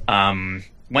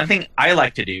 One thing I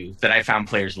like to do that I found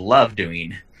players love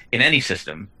doing in any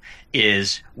system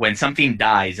is when something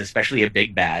dies, especially a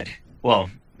big bad. Well,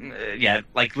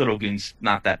 like Little Goons,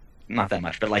 not that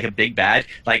much, but like a big bad,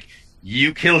 like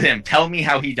you kill him. Tell me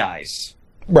how he dies.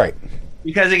 Right.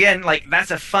 Because again, like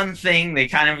that's a fun thing. They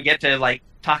kind of get to like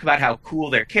talk about how cool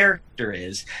their character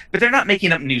is, but they're not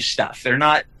making up new stuff. They're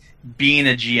not being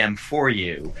a GM for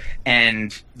you,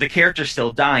 and the character's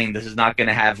still dying. This is not going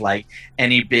to have like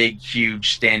any big,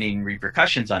 huge standing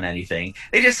repercussions on anything.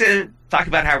 They just talk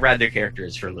about how rad their character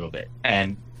is for a little bit,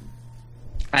 and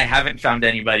I haven't found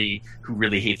anybody who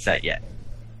really hates that yet.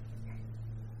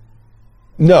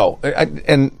 No, I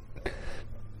don't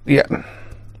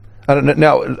know.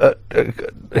 Now,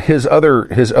 his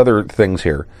other things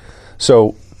here.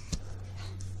 So,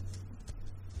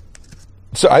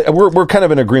 So we're kind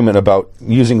of in agreement about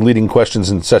using leading questions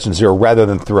in Session 0 rather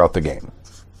than throughout the game.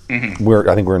 Mm-hmm.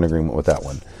 I think we're in agreement with that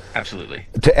one. Absolutely.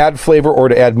 To add flavor or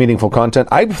to add meaningful content,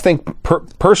 I think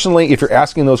personally, if you're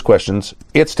asking those questions,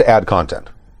 it's to add content.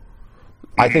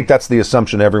 I think that's the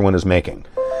assumption everyone is making.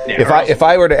 Yeah, if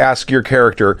I were to ask your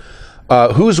character,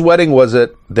 whose wedding was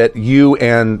it that you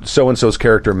and so-and-so's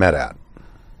character met at?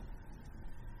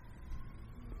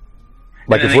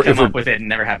 Like if we're come up with it and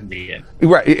never happened again.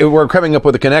 Right, if we're coming up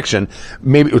with a connection.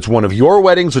 Maybe it's one of your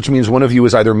weddings, which means one of you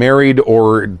is either married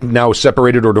or now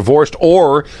separated or divorced,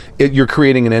 or you're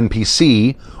creating an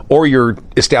NPC, or you're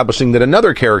establishing that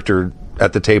another character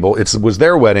at the table was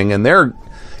their wedding, and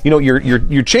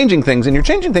you're changing things, and you're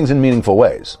changing things in meaningful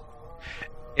ways.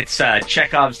 It's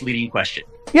Chekhov's leading question.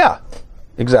 Yeah,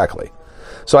 exactly.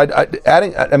 So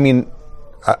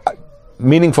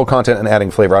meaningful content and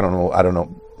adding flavor. I don't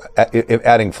know. If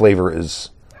adding flavor is,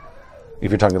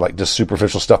 if you're talking like just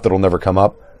superficial stuff that'll never come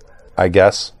up, I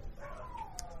guess.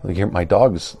 Like here, my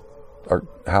dogs are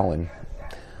howling.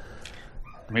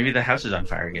 Maybe the house is on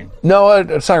fire again. No,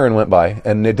 a siren went by,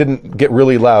 and it didn't get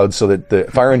really loud, so that the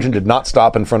fire engine did not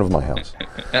stop in front of my house.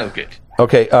 Oh, good.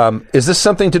 Okay, is this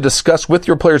something to discuss with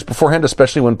your players beforehand,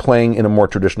 especially when playing in a more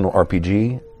traditional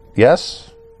RPG?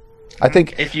 Yes? I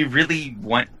think... If you really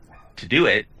want to do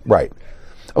it. Right.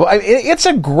 Well, it's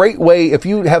a great way if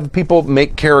you have people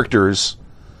make characters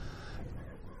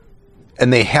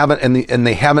and they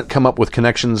haven't come up with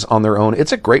connections on their own.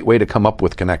 It's a great way to come up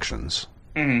with connections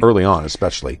early on,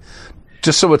 especially.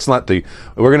 Just so it's not we're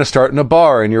going to start in a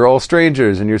bar and you're all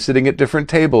strangers and you're sitting at different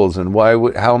tables and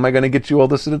how am I going to get you all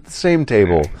to sit at the same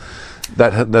table?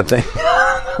 That thing.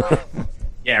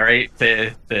 Yeah, right.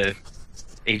 The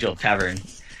age-old tavern.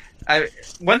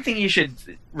 One thing you should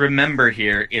remember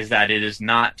here is that it is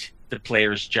not the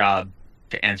player's job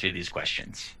to answer these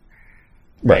questions,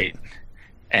 right?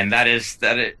 And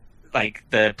the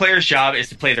player's job is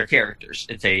to play their characters.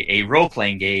 It's a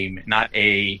role-playing game, not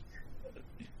a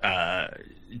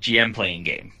GM playing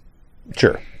game.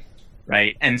 Sure.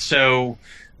 Right, and so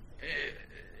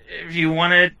if you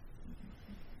want to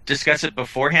discuss it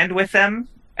beforehand with them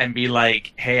and be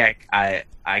like, "Hey,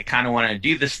 I kind of want to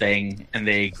do this thing," and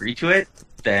they agree to it,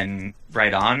 then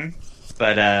right on.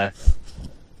 But I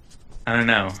don't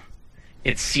know.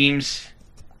 It seems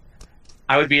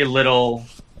I would be a little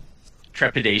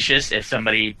trepidatious if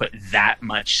somebody put that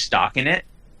much stock in it,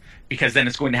 because then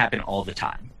it's going to happen all the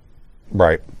time.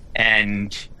 Right.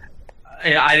 And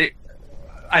I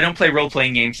don't play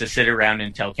role-playing games to sit around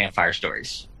and tell campfire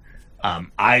stories.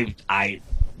 I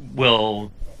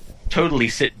will totally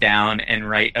sit down and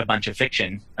write a bunch of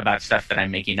fiction about stuff that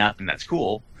I'm making up, and that's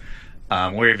cool.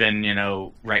 Or even,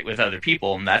 write with other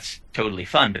people, and that's totally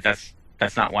fun, but that's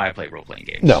not why I play role-playing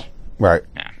games. No. Right.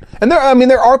 Yeah. And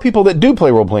there are people that do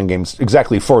play role-playing games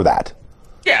exactly for that.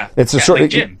 Yeah. It's sort of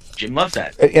Jim. Jim loves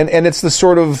that. And it's the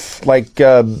sort of like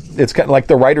it's kind of like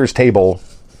the writer's table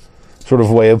sort of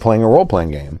way of playing a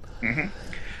role-playing game. Mm-hmm.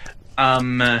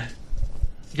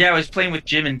 I was playing with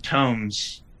Jim and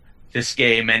Tomes this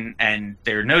game, and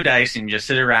there are no dice, and you just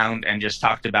sit around and just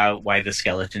talked about why the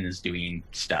skeleton is doing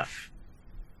stuff.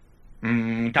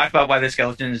 Talked about why the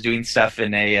skeleton is doing stuff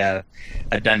in a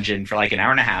dungeon for like an hour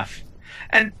and a half,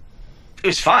 and it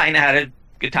was fine. I had a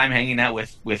good time hanging out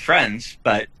with friends,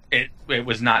 but it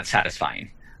was not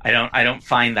satisfying. I don't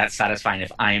find that satisfying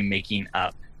if I am making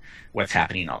up what's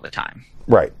happening all the time.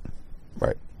 Right.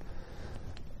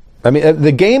 I mean,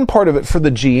 the game part of it for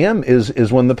the GM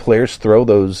is when the players throw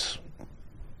those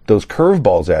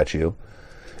curveballs at you,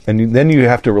 and then you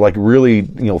have to like really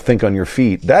think on your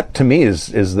feet. That to me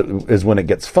is when it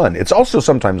gets fun. It's also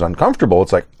sometimes uncomfortable.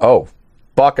 It's like, oh,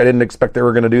 fuck, I didn't expect they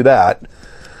were going to do that.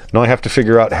 Now I have to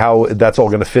figure out how that's all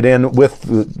going to fit in with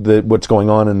the what's going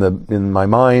on in my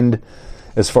mind,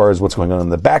 as far as what's going on in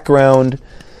the background.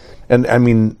 And I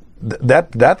mean,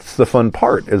 that's the fun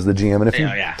part as the GM. And if you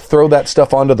throw that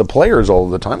stuff onto the players all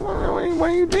the time, why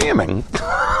are you jamming?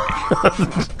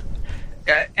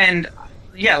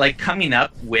 Like coming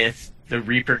up with the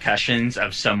repercussions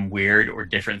of some weird or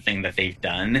different thing that they've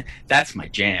done, that's my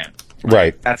jam.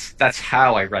 Right. That's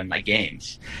how I run my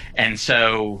games. And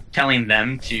so telling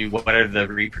them what are the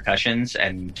repercussions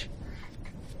and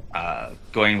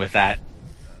going with that,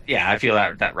 I feel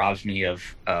that robs me of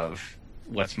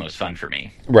what's most fun for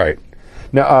me. Right.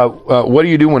 Now, what do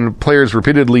you do when players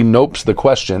repeatedly nopes the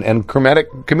question? And Chromatic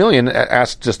Chameleon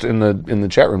asked just in the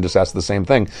chat room, just asked the same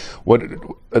thing.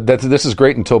 This is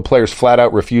great until players flat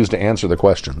out refuse to answer the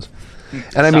questions. And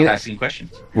Stop asking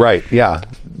questions. Right. Yeah.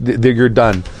 You're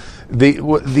done. There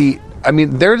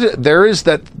is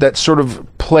that sort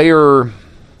of player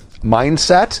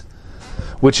mindset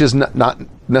which is not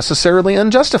necessarily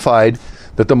unjustified,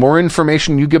 that the more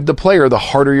information you give the player, the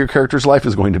harder your character's life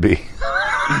is going to be.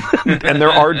 And there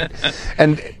are,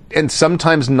 and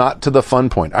sometimes not to the fun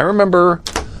point. I remember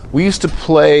we used to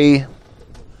play,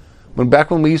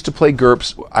 when we used to play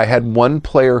GURPS, I had one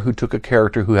player who took a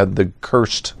character who had the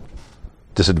cursed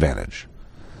disadvantage.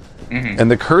 Mm-hmm.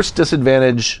 And the cursed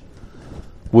disadvantage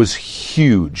was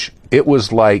huge. It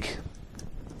was like,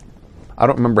 I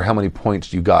don't remember how many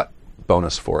points you got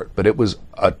bonus for it, but it was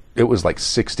like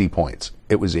 60 points.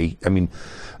 It was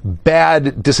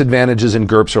bad disadvantages in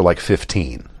GURPS are like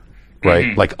 15, right?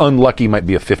 Mm-hmm. Like unlucky might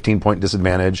be a 15-point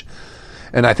disadvantage.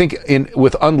 And I think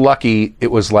with unlucky,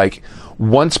 it was like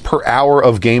once per hour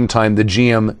of game time, the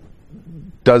GM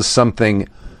does something.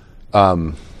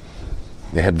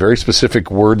 They had very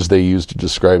specific words they used to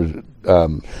describe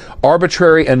it.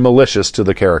 Arbitrary and malicious to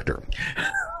the character.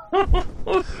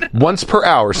 Once per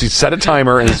hour. So you set a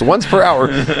timer, and it's once per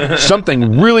hour.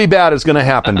 Something really bad is going to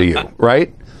happen to you,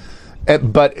 right?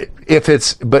 But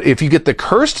if you get the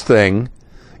cursed thing,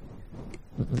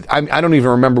 I don't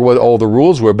even remember what all the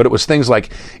rules were, but it was things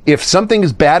like, if something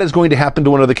as bad is going to happen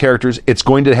to one of the characters, it's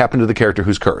going to happen to the character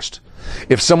who's cursed.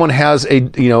 If someone has a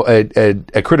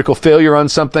critical failure on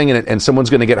something and someone's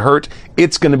going to get hurt,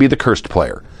 it's going to be the cursed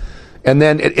player. And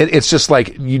then it's just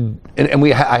like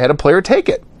I had a player take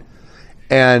it,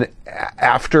 and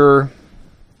after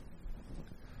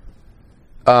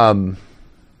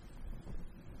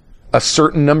a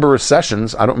certain number of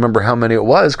sessions, I don't remember how many it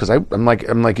was, because I'm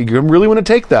like, you really want to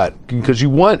take that because you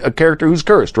want a character who's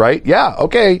cursed, right? Yeah,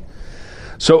 okay.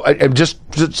 So I'm just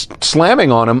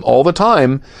slamming on him all the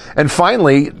time, and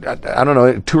finally, I don't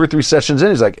know, 2 or 3 sessions in,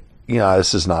 he's like, yeah,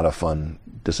 this is not a fun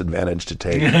disadvantage to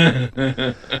take.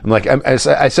 I'm like, I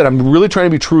said, I'm really trying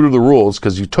to be true to the rules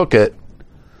because you took it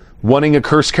wanting a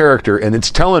cursed character, and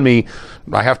it's telling me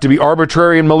I have to be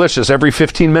arbitrary and malicious every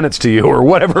 15 minutes to you, or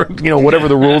whatever, whatever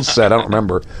the rules said. I don't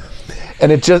remember.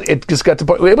 And it just got to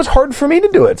point. It was hard for me to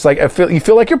do it. It's like you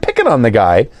feel like you're picking on the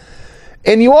guy,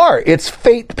 and you are. It's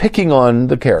fate picking on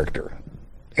the character,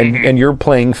 and you're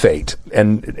playing fate,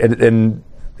 and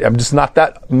I'm just not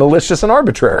that malicious and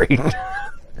arbitrary.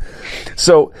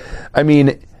 So, I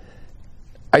mean,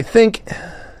 I think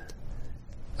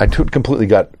I completely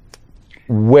got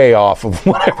way off of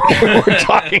whatever we were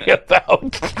talking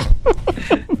about.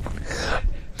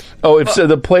 If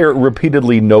the player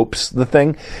repeatedly nopes the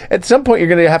thing, at some point you're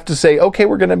going to have to say, okay,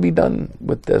 we're going to be done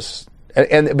with this.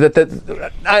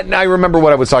 I remember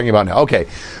what I was talking about now. Okay,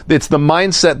 it's the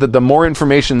mindset that the more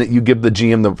information that you give the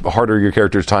GM, the harder your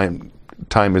character's time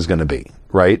is going to be,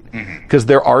 right? Because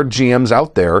there are GMs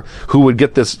out there who would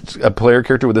get a player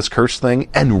character with this curse thing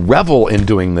and revel in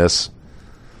doing this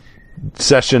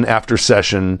session after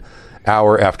session,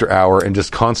 hour after hour, and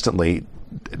just constantly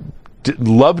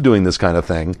love doing this kind of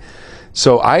thing.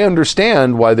 So I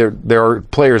understand why there are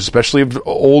players, especially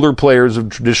older players of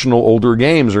traditional older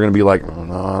games, are going to be like, oh,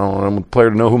 no, I don't want a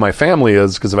player to know who my family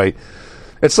is, because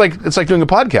it's like doing a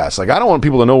podcast. Like, I don't want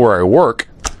people to know where I work.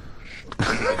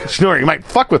 You might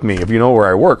fuck with me if you know where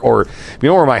I work, or if you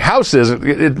know where my house is,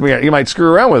 you might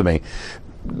screw around with me.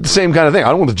 The same kind of thing. I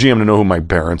don't want the GM to know who my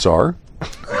parents are.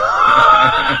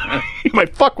 You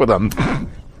might fuck with them.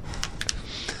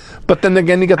 But then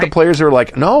again, you get the players who are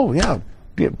like, no,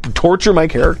 torture my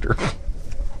character.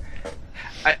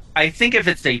 I think if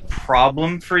it's a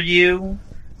problem for you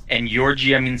and your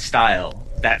GMing style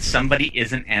that somebody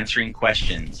isn't answering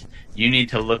questions, you need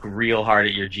to look real hard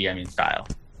at your GMing style.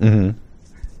 Mm-hmm.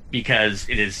 Because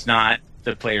it is not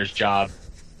the player's job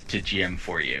to GM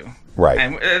for you. Right.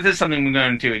 And this is something we're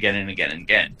going to again and again and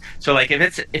again. So, like,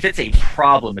 if it's a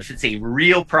problem, if it's a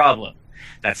real problem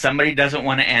that somebody doesn't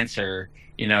want to answer,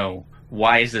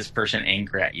 why is this person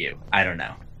angry at you? I don't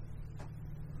know.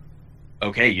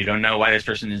 Okay, you don't know why this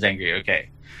person is angry. Okay.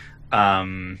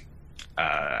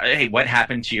 Hey, what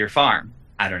happened to your farm?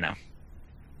 I don't know.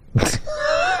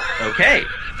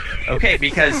 Okay,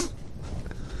 because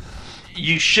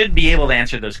you should be able to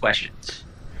answer those questions.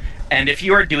 And if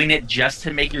you are doing it just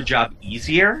to make your job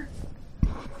easier,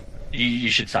 you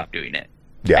should stop doing it.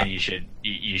 Yeah. And you should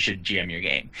GM your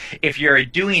game. If you're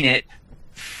doing it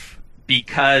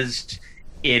because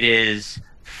it is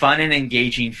fun and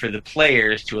engaging for the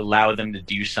players to allow them to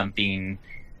do something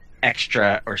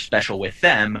extra or special with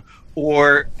them,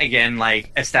 or again,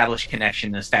 like establish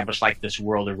connection, establish like this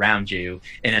world around you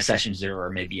in a session 0, or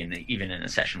maybe even in a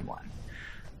session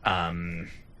 1.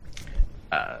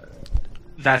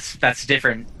 That's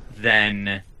different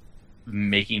than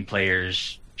making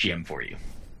players GM for you.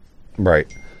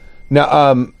 Right.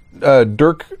 Now,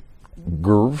 Dirk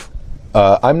Groove,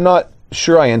 I'm not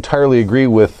sure I entirely agree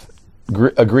with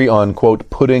agree on, quote,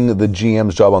 putting the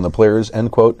GM's job on the players,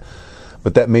 end quote,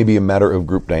 but that may be a matter of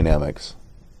group dynamics.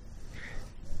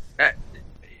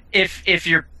 If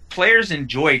your players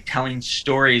enjoy telling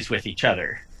stories with each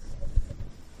other,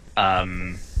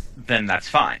 then that's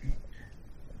fine.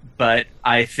 But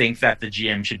I think that the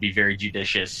GM should be very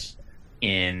judicious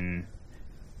in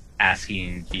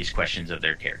asking these questions of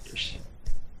their characters.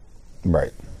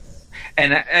 Right.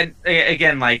 And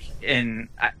again,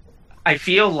 I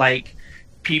feel like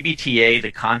PBTA,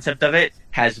 the concept of it,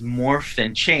 has morphed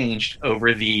and changed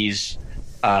over these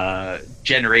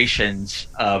generations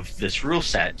of this rule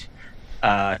set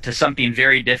to something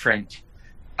very different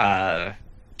to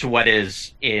what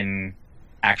is in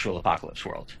actual Apocalypse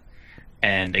World.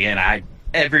 And again,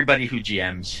 everybody who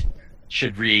GMs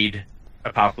should read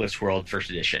Apocalypse World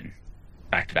First Edition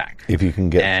back to back. If you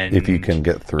can get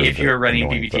through. If you're running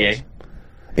PBTA, prose.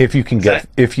 If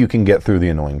you can get through the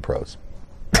annoying prose.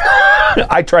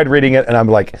 I tried reading it, and I'm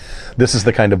like, this is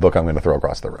the kind of book I'm going to throw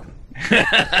across the room.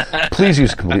 Please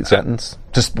use a complete sentence,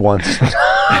 just once.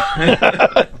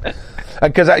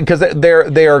 Because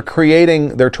they're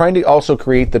trying to also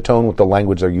create the tone with the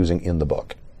language they're using in the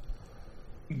book.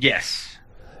 Yes.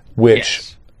 Which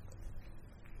yes.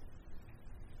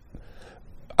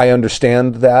 I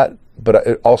understand that,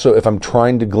 but also if I'm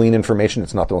trying to glean information,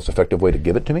 it's not the most effective way to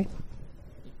give it to me,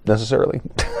 necessarily.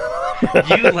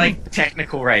 You like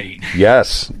technical writing.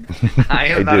 Yes. I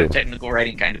am not a technical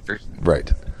writing kind of person.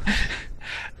 Right.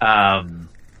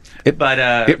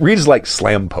 It reads like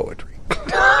slam poetry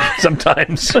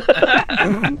sometimes.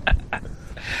 I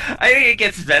think it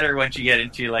gets better once you get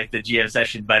into like the GM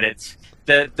session, but it's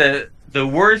the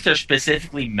words are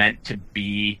specifically meant to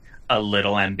be a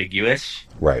little ambiguous.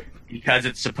 Right. Because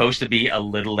it's supposed to be a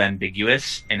little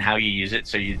ambiguous in how you use it,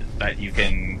 so that you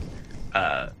can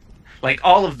like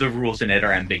all of the rules in it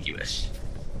are ambiguous.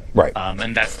 Right.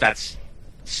 And that's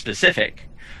specific.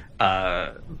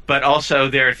 But also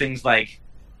there are things like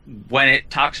when it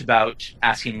talks about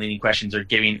asking leading questions or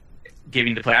giving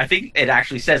the player, I think it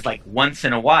actually says like once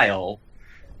in a while,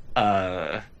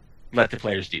 let the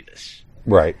players do this.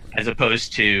 Right. As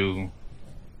opposed to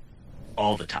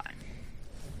all the time.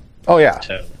 Oh yeah.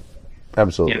 So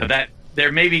absolutely. That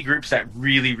there may be groups that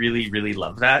really, really, really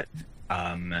love that.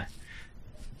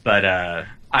 But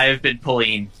I've been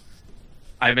pulling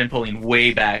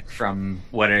way back from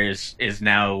what is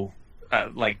now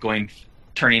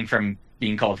turning from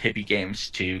being called hippie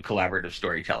games to collaborative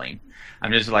storytelling.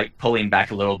 I'm just like pulling back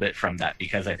a little bit from that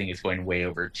because I think it's going way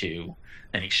over to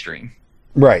an extreme.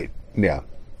 Right. Yeah.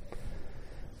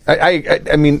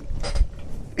 I mean,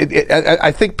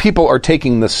 I think people are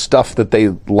taking the stuff that they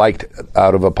liked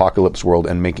out of Apocalypse World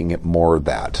and making it more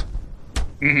that.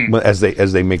 Mm-hmm. As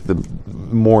they make the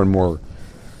more and more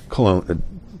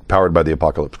powered by the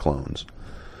Apocalypse clones.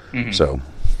 Mm-hmm. So,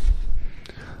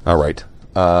 all right.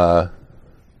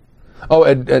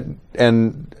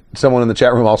 And someone in the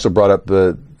chat room also brought up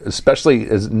especially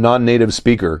as non-native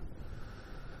speaker,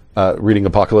 reading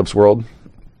Apocalypse World.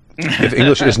 If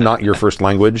English is not your first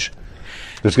language,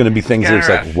 there's going to be things that's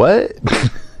like, what?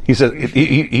 He said,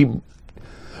 he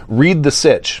read the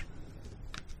sitch.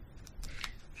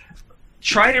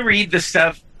 Try to read the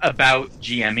stuff about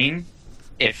GMing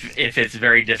if it's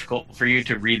very difficult for you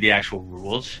to read the actual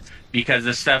rules, because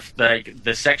the stuff like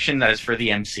the section that is for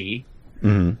the MC,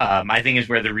 mm-hmm. I think is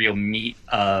where the real meat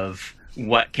of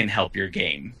what can help your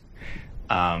game.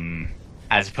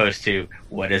 As opposed to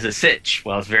what is a sitch?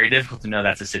 Well, it's very difficult to know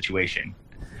that's a situation.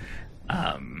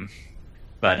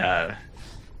 But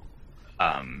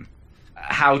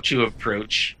how to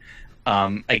approach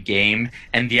a game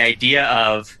and the idea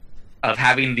of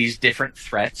having these different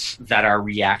threats that are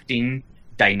reacting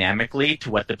dynamically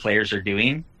to what the players are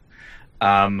doing,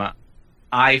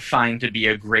 I find to be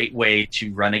a great way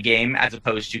to run a game as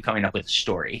opposed to coming up with a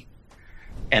story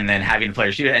and then having the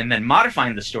players do it and then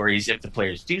modifying the stories if the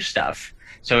players do stuff.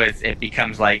 So it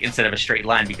becomes like, instead of a straight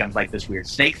line, becomes like this weird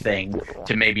snake thing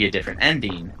to maybe a different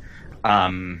ending.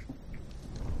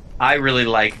 I really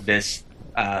like this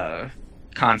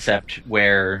concept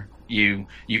where you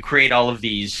create all of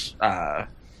these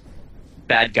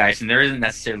bad guys, and there isn't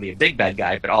necessarily a big bad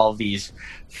guy, but all of these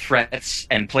threats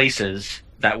and places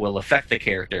that will affect the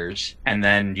characters, and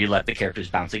then you let the characters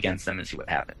bounce against them and see what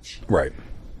happens. Right.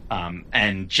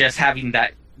 And just having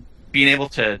that, being able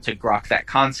to grok that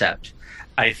concept,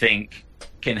 I think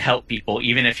can help people,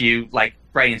 even if you like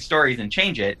writing stories and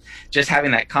change it, just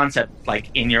having that concept like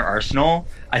in your arsenal,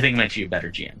 I think makes you a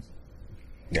better GM.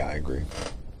 Yeah, I agree.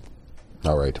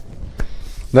 All right.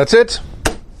 That's it.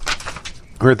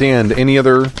 We're at the end. Any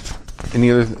other thing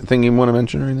you want to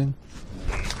mention or anything?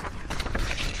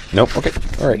 Nope. Okay.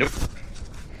 All right. Nope.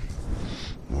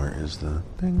 Where is the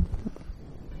thing?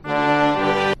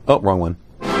 Oh, wrong one.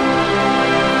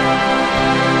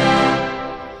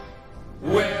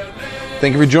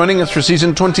 Thank you for joining us for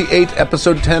Season 28,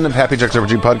 Episode 10 of Happy Jack's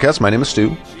RPG Podcast. My name is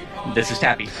Stu. This is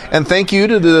Tappy. And thank you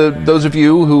to those of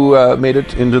you who made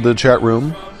it into the chat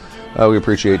room. We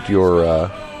appreciate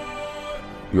your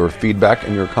feedback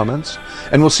and your comments.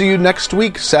 And we'll see you next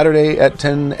week, Saturday at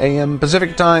 10 a.m.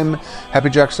 Pacific Time.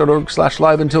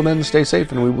 HappyJacks.org/live. Until then, stay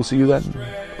safe, and we will see you then.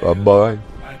 Bye.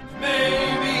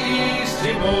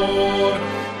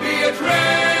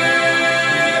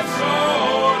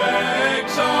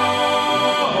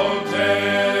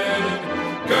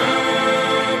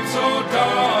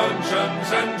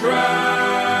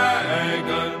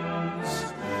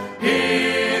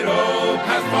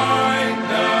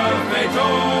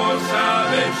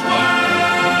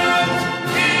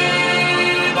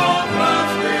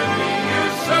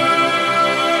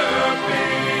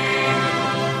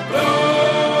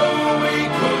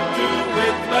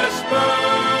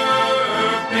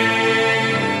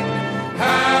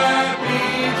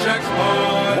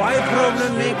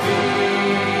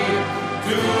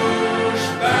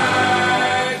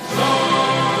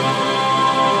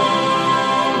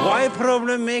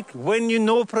 Make when you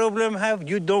no problem have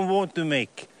you don't want to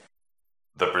make.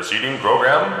 The preceding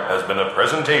program has been a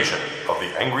presentation of the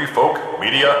Angry Folk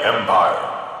Media Empire.